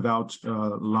 countries without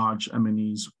large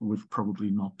MNEs would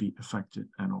probably not be affected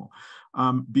at all.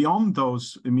 Beyond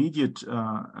those immediate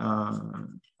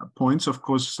points, of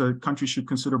course, countries should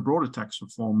consider broader tax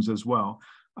reforms as well.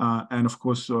 And of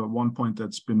course, one point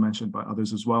that's been mentioned by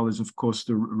others as well is, of course,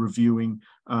 the reviewing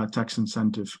tax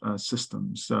incentive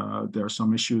systems. There are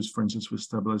some issues, for instance, with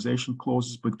stabilization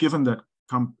clauses, but given that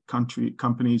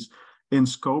companies in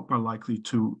scope are likely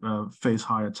to face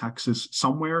higher taxes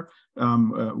somewhere,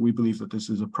 we believe that this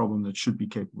is a problem that should be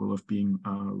capable of being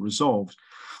resolved.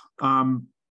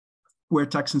 Where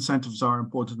tax incentives are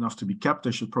important enough to be kept,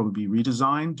 they should probably be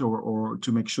redesigned or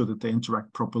to make sure that they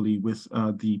interact properly with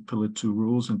the Pillar 2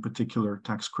 rules, in particular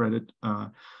tax credit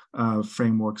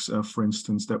frameworks, for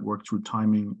instance, that work through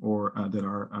timing or that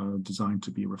are designed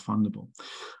to be refundable.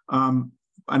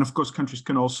 And of course, countries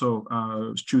can also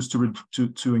choose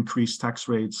to increase tax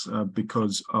rates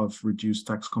because of reduced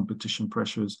tax competition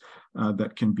pressures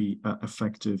that can be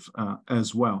effective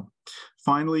as well.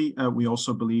 Finally, we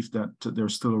also believe that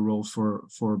there's still a role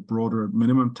for broader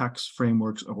minimum tax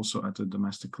frameworks also at a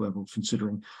domestic level,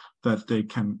 considering that they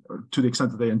can, to the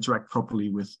extent that they interact properly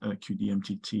with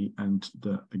QDMTT and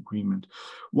the agreement.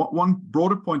 One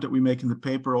broader point that we make in the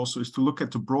paper also is to look at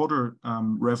the broader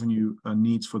revenue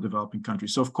needs for developing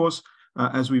countries. So of course,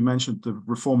 as we mentioned, the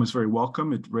reform is very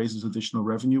welcome. It raises additional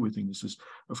revenue. We think this is,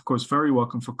 of course, very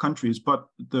welcome for countries, but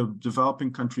the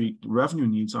developing country revenue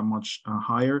needs are much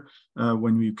higher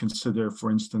when we consider,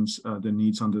 for instance, the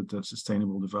needs under the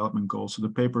Sustainable Development Goals. So the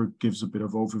paper gives a bit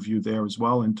of overview there as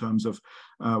well in terms of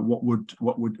what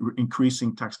would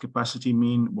increasing tax capacity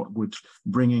mean, what would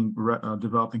bringing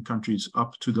developing countries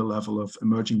up to the level of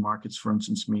emerging markets, for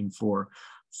instance, mean for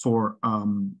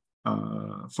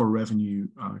revenue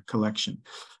collection.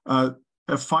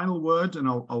 A final word, and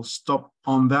I'll stop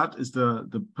on that, is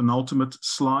the penultimate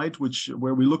slide,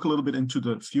 where we look a little bit into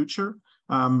the future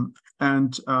and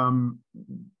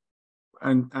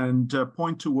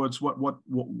point towards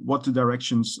what the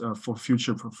directions for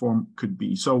future reform could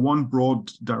be. So one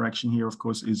broad direction here, of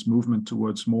course, is movement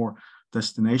towards more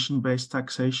destination-based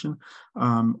taxation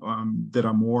that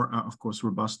are more, of course,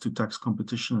 robust to tax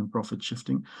competition and profit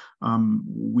shifting.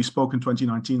 We spoke in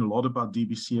 2019 a lot about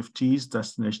DBCFTs,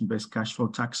 destination-based cash flow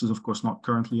taxes, of course, not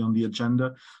currently on the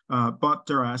agenda, but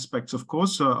there are aspects, of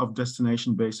course, of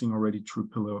destination basing already through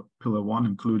Pillar 1,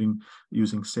 including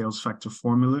using sales factor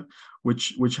formula,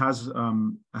 which has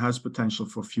potential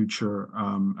for future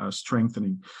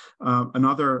strengthening.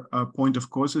 Another point, of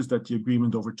course, is that the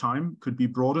agreement over time could be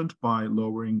broadened by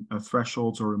lowering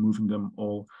thresholds or removing them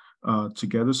all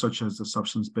together, such as the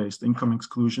substance-based income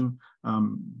exclusion.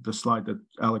 The slide that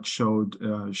Alex showed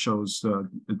shows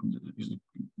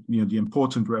the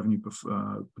important revenue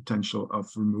potential of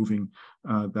removing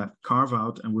that carve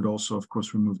out, and would also, of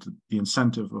course, remove the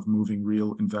incentive of moving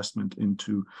real investment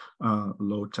into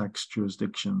low tax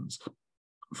jurisdictions.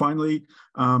 Finally,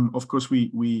 of course,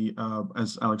 we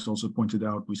as Alex also pointed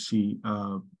out, we see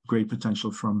great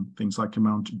potential from things like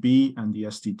Amount B and the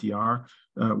STTR,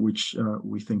 which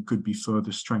we think could be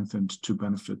further strengthened to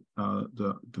benefit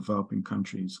the developing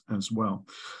countries as well.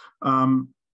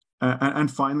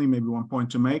 And finally, maybe one point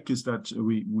to make is that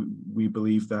we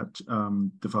believe that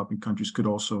developing countries could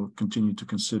also continue to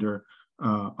consider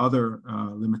other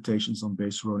limitations on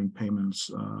base eroding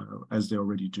payments as they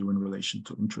already do in relation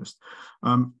to interest.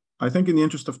 I think in the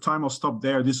interest of time, I'll stop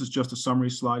there. This is just a summary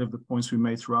slide of the points we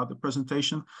made throughout the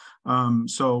presentation.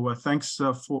 So thanks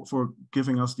for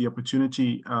giving us the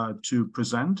opportunity to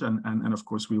present, and of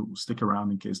course, we'll stick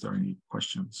around in case there are any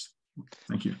questions.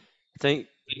 Thank you.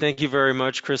 Thank you very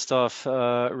much, Christoph.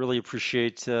 Really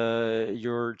appreciate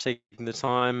your taking the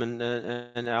time,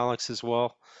 and Alex as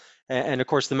well. And of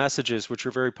course, the messages, which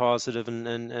are very positive,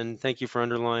 and thank you for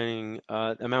underlining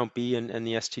Amount B and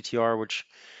the STTR, which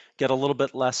get a little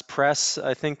bit less press,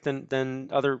 I think, than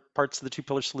other parts of the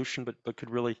two-pillar solution, but could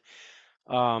really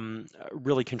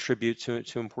really contribute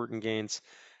to important gains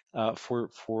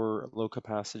for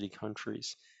low-capacity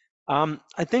countries.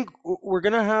 I think we're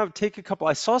going to take a couple.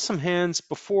 I saw some hands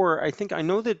before. I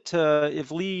know that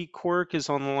if Lee Quirk is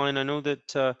on the line, I know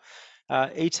that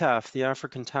ATAF, the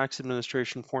African Tax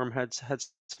Administration Forum, had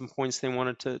some points they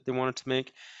wanted to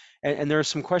make, and there are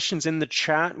some questions in the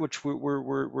chat which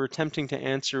we're attempting to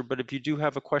answer. But if you do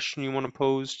have a question you want to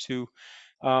pose to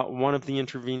one of the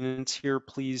intervenants here,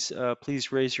 please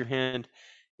raise your hand.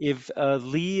 If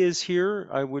Lee is here,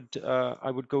 I would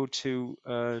go to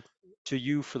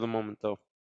you for the moment, though.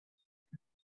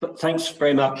 But thanks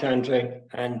very much, Andrew,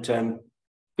 and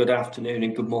good afternoon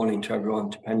and good morning to everyone,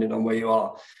 depending on where you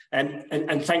are.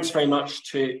 And thanks very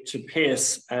much to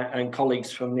Piers and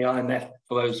colleagues from the IMF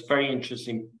for those very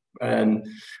interesting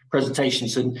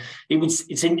presentations. And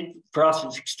for us,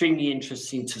 it's extremely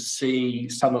interesting to see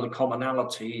some of the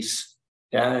commonalities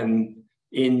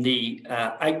in the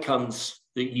outcomes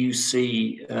that you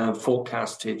see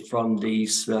forecasted from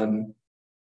these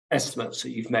estimates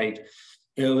that you've made.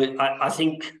 I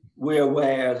think we're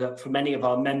aware that for many of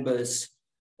our members,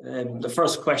 the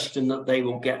first question that they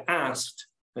will get asked,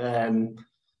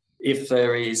 if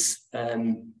there is a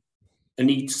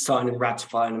need to sign and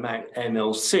ratify an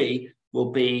MLC,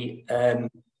 will be,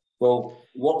 well,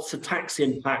 what's the tax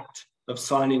impact of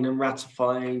signing and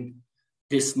ratifying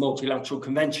this multilateral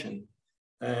convention?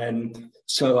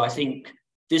 So I think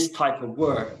this type of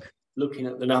work, looking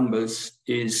at the numbers,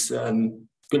 is going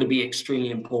to be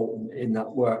extremely important in that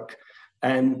work.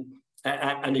 And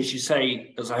as you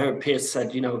say, as I heard Piers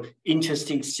said,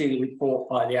 interesting to see the report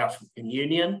by the African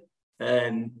Union.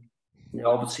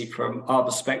 Obviously from our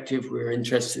perspective, we're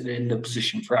interested in the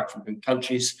position for African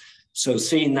countries. So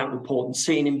seeing that report and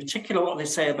seeing in particular what they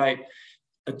say about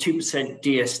a 2%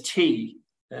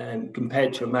 DST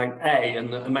compared to Amount A,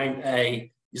 and that Amount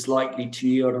A is likely to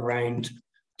yield around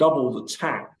double the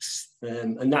tax,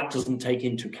 and that doesn't take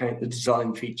into account the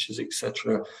design features,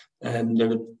 etc., that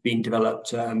have been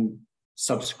developed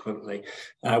subsequently.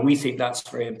 We think that's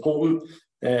very important.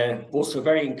 Also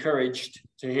very encouraged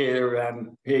to hear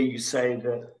you say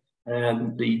that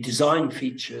the design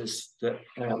features that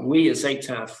we as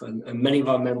ATAF and many of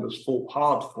our members fought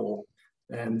hard for,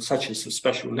 such as the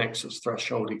special nexus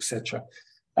threshold, etc.,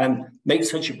 make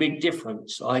such a big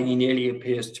difference, i.e. nearly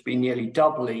appears to be nearly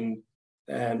doubling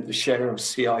the share of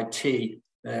CIT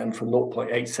from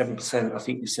 0.87%, I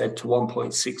think you said, to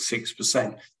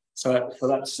 1.66%. So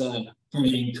that's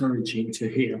very encouraging to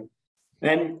hear.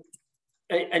 And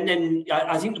then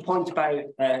I think the point about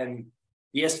the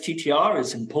STTR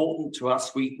is important to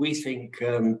us. We think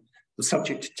the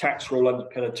subject to tax rule under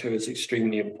Pillar 2 is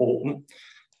extremely important.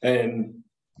 And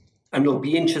it'll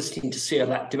be interesting to see how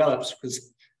that develops,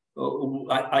 because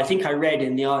I think I read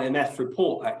in the IMF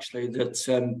report, actually,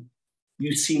 that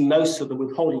you see most of the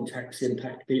withholding tax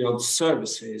impact being on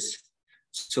services.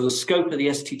 So the scope of the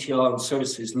STTR on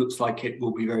services looks like it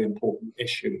will be a very important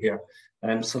issue here.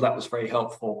 So that was very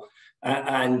helpful.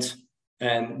 And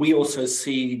we also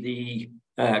see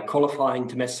the qualifying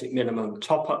domestic minimum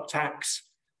top-up tax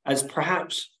as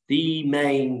perhaps the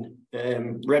main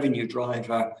revenue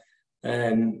driver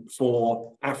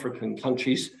for African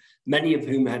countries, many of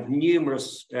whom have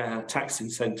numerous tax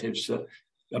incentives that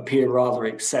appear rather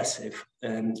excessive.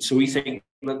 So we think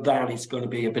that that is going to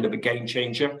be a bit of a game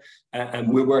changer.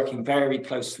 And we're working very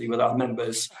closely with our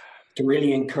members to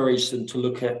really encourage them to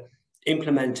look at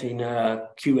implementing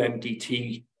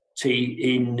QMDT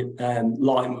in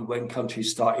line with when countries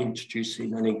start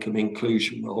introducing an income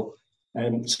inclusion rule.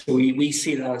 So we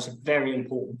see that as a very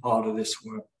important part of this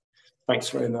work. Thanks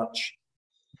very much.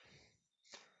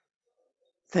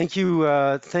 Thank you,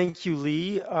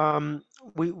 Lee.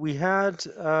 We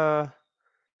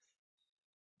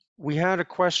had a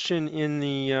question in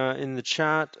the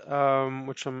chat,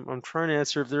 which I'm trying to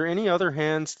answer. If there are any other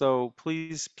hands, though,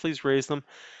 please raise them.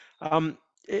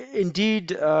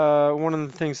 Indeed, one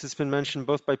of the things that's been mentioned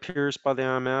both by Pierce, by the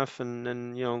IMF, and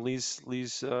Lee's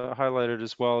highlighted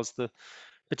as well is the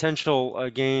potential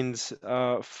gains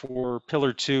for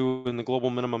Pillar 2 in the global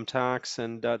minimum tax,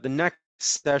 and the next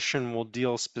session will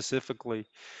deal specifically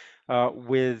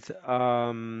with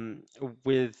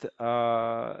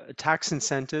tax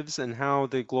incentives and how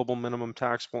the global minimum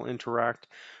tax will interact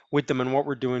with them and what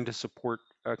we're doing to support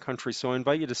countries. So I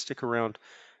invite you to stick around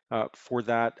for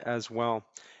that as well.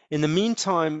 In the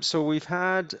meantime, so we've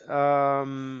had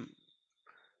a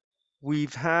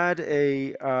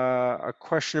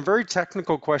question, a very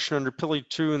technical question under Pillar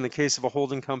 2 in the case of a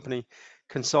holding company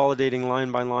consolidating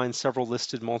line by line several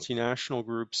listed multinational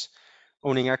groups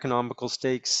owning economical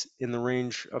stakes in the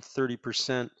range of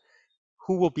 30%.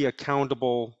 Who will be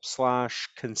accountable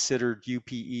 / considered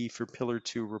UPE for Pillar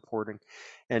 2 reporting?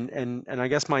 And I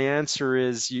guess my answer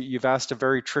is you've asked a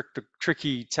very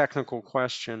tricky technical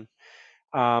question.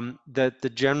 That the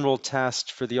general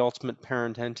test for the ultimate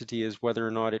parent entity is whether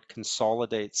or not it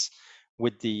consolidates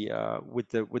with the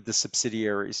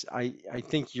subsidiaries. I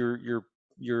think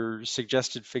your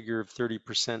suggested figure of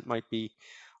 30% might be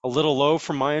a little low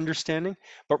from my understanding,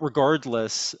 but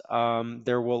regardless,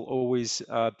 there will always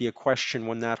be a question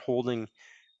when that holding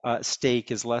stake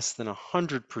is less than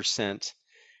 100%,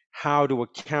 how to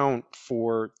account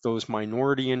for those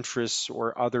minority interests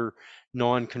or other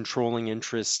non-controlling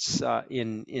interests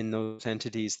in those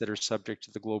entities that are subject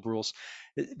to the globe rules.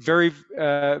 Very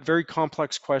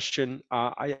complex question.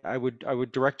 I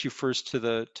would direct you first to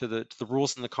the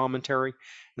rules and the commentary,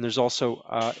 and there's also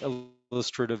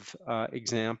illustrative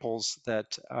examples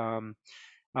that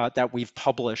that we've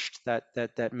published that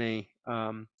may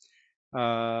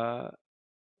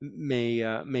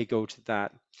go to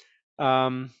that.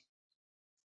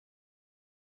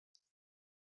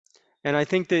 And I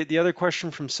think the other question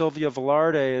from Sylvia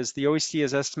Velarde is the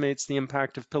OECD estimates the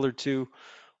impact of Pillar 2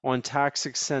 on tax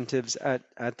incentives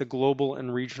at the global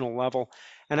and regional level.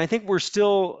 And I think we're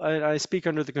still, I speak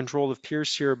under the control of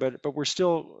Pierce here, but we're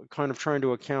still kind of trying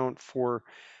to account for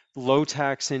low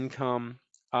tax income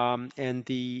and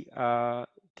the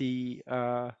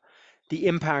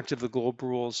impact of the globe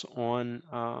rules on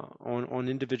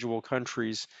individual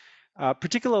countries,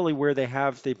 particularly where they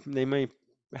may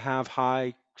have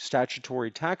high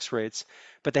statutory tax rates,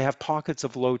 but they have pockets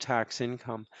of low tax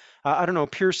income. I don't know,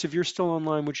 Pierce, if you're still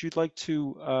online, would you like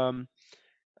to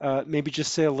maybe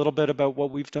just say a little bit about what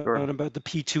we've done Sure. about the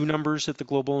P2 numbers at the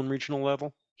global and regional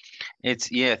level?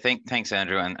 Thanks,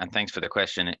 Andrew, and thanks for the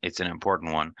question. It's an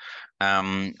important one.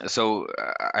 So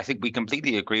I think we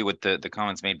completely agree with the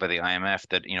comments made by the IMF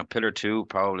that Pillar 2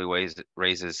 probably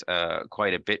raises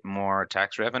quite a bit more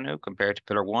tax revenue compared to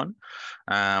Pillar 1.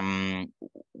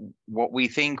 What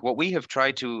we have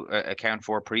tried to account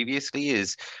for previously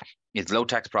is low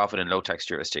tax profit and low tax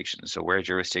jurisdictions. So where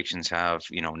jurisdictions have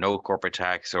no corporate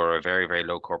tax or a very, very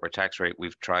low corporate tax rate,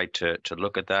 we've tried to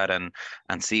look at that and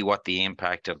see what the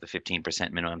impact of the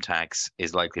 15% minimum tax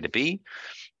is likely to be.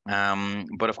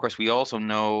 But of course, we also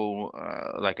know,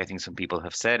 like I think some people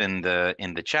have said in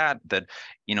the chat, that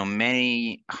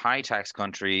many high tax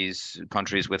countries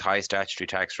with high statutory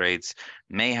tax rates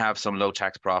may have some low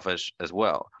tax profit as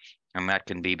well. And that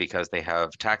can be because they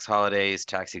have tax holidays,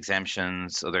 tax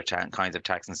exemptions, other kinds of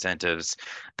tax incentives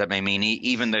that may mean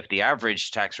even if the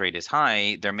average tax rate is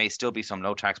high, there may still be some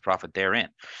low tax profit therein.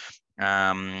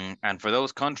 And for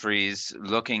those countries,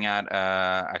 looking at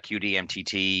a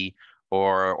QDMTT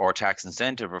or tax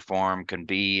incentive reform can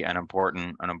be an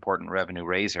important revenue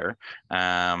raiser,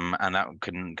 and that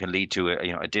can lead to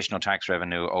additional tax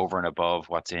revenue over and above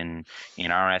what's in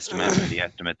our estimates or the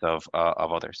estimates of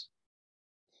others.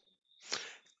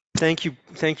 Thank you,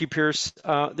 Pierce.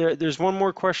 There's one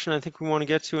more question I think we want to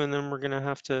get to, and then we're going to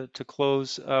have to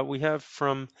close. We have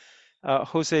from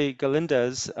Jose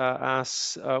Galindez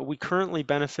asks, we currently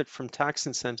benefit from tax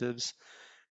incentives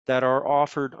that are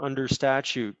offered under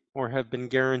statute or have been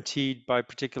guaranteed by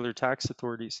particular tax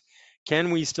authorities.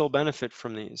 can we still benefit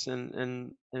from these?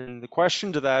 And the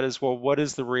question to that is, well, what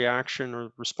is the reaction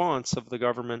or response of the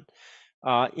government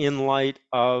in light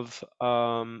of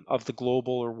the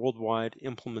global or worldwide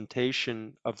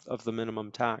implementation of the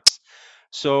minimum tax?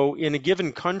 So in a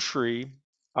given country,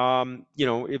 you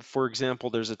know, if, for example,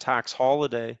 there's a tax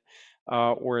holiday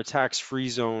or a tax-free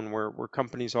zone where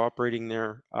companies operating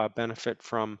there benefit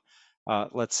from,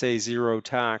 let's say, zero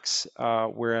tax,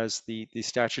 whereas the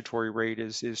statutory rate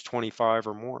is 25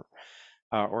 or more,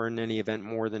 or in any event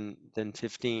more than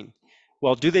 15.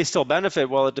 Well, do they still benefit?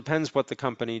 Well, it depends what the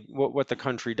company, what the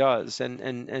country does, and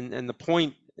the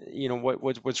point, you know,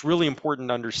 what's really important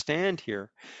to understand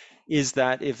here is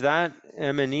that if that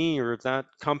M&E or if that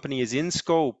company is in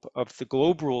scope of the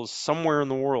GLOBE rules somewhere in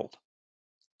the world,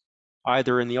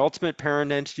 either in the ultimate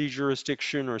parent entity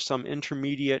jurisdiction or some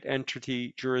intermediate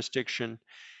entity jurisdiction,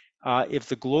 if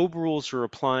the GLOBE rules are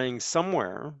applying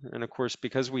somewhere, and of course,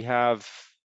 because we have,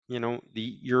 you know,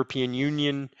 the European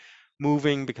Union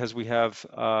moving, because we have,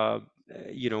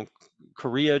 you know,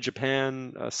 Korea,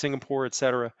 Japan, Singapore,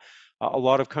 etc., a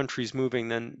lot of countries moving,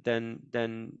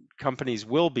 then companies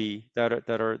will be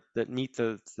that meet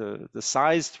the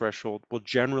size threshold will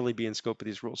generally be in scope of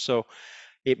these rules. So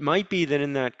it might be that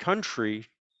in that country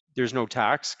there's no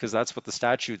tax because that's what the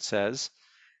statute says,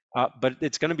 but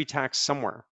it's going to be taxed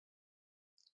somewhere.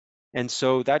 And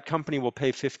so that company will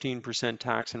pay 15%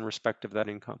 tax in respect of that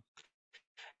income.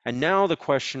 And now the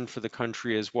question for the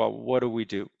country is, well, what do we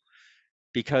do?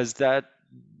 Because that,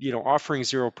 you know, offering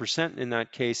 0% in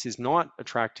that case is not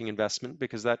attracting investment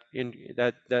because that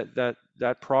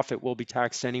profit will be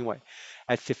taxed anyway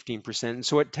at 15%. And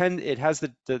so it has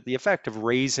the effect of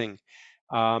raising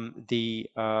the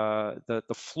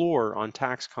floor on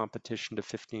tax competition to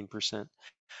 15%.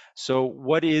 So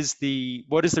what is the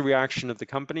reaction of the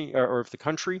company or of the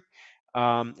country?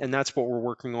 And that's what we're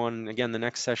working on. And again, the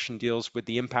next session deals with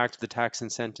the impact of the tax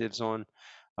incentives on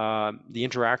the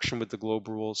interaction with the GLOBE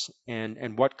rules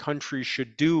and what countries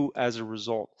should do as a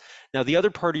result. Now, the other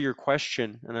part of your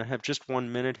question, and I have just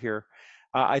 1 minute here,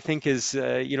 I think is,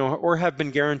 you know, or have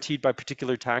been guaranteed by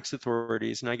particular tax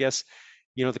authorities. And I guess,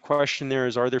 you know, the question there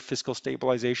is, are there fiscal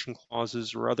stabilization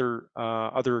clauses or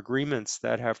other agreements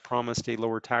that have promised a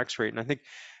lower tax rate? And I think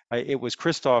it was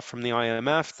Christoph from the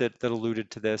IMF that alluded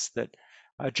to this, that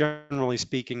generally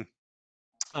speaking,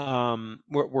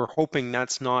 we're hoping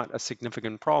that's not a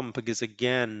significant problem because,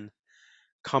 again,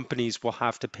 companies will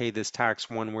have to pay this tax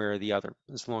one way or the other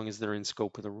as long as they're in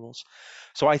scope of the rules.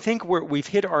 So I think we've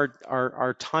hit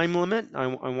our time limit. I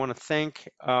want to thank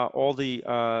all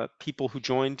the people who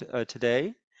joined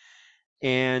today,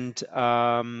 and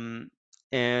also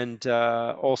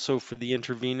for the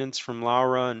intervenants from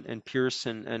Laura and Pierce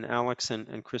and Alex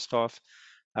and Christoph,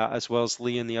 as well as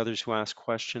Lee and the others who asked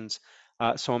questions.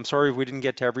 So I'm sorry if we didn't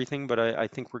get to everything, but I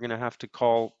think we're going to have to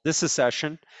call this a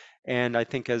session. And I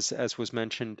think, as was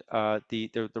mentioned,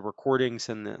 the recordings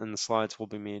and the slides will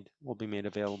be made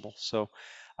available. So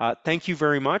thank you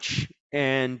very much,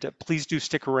 and please do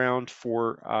stick around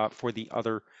for the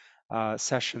other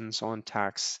sessions on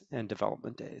tax and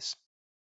development days.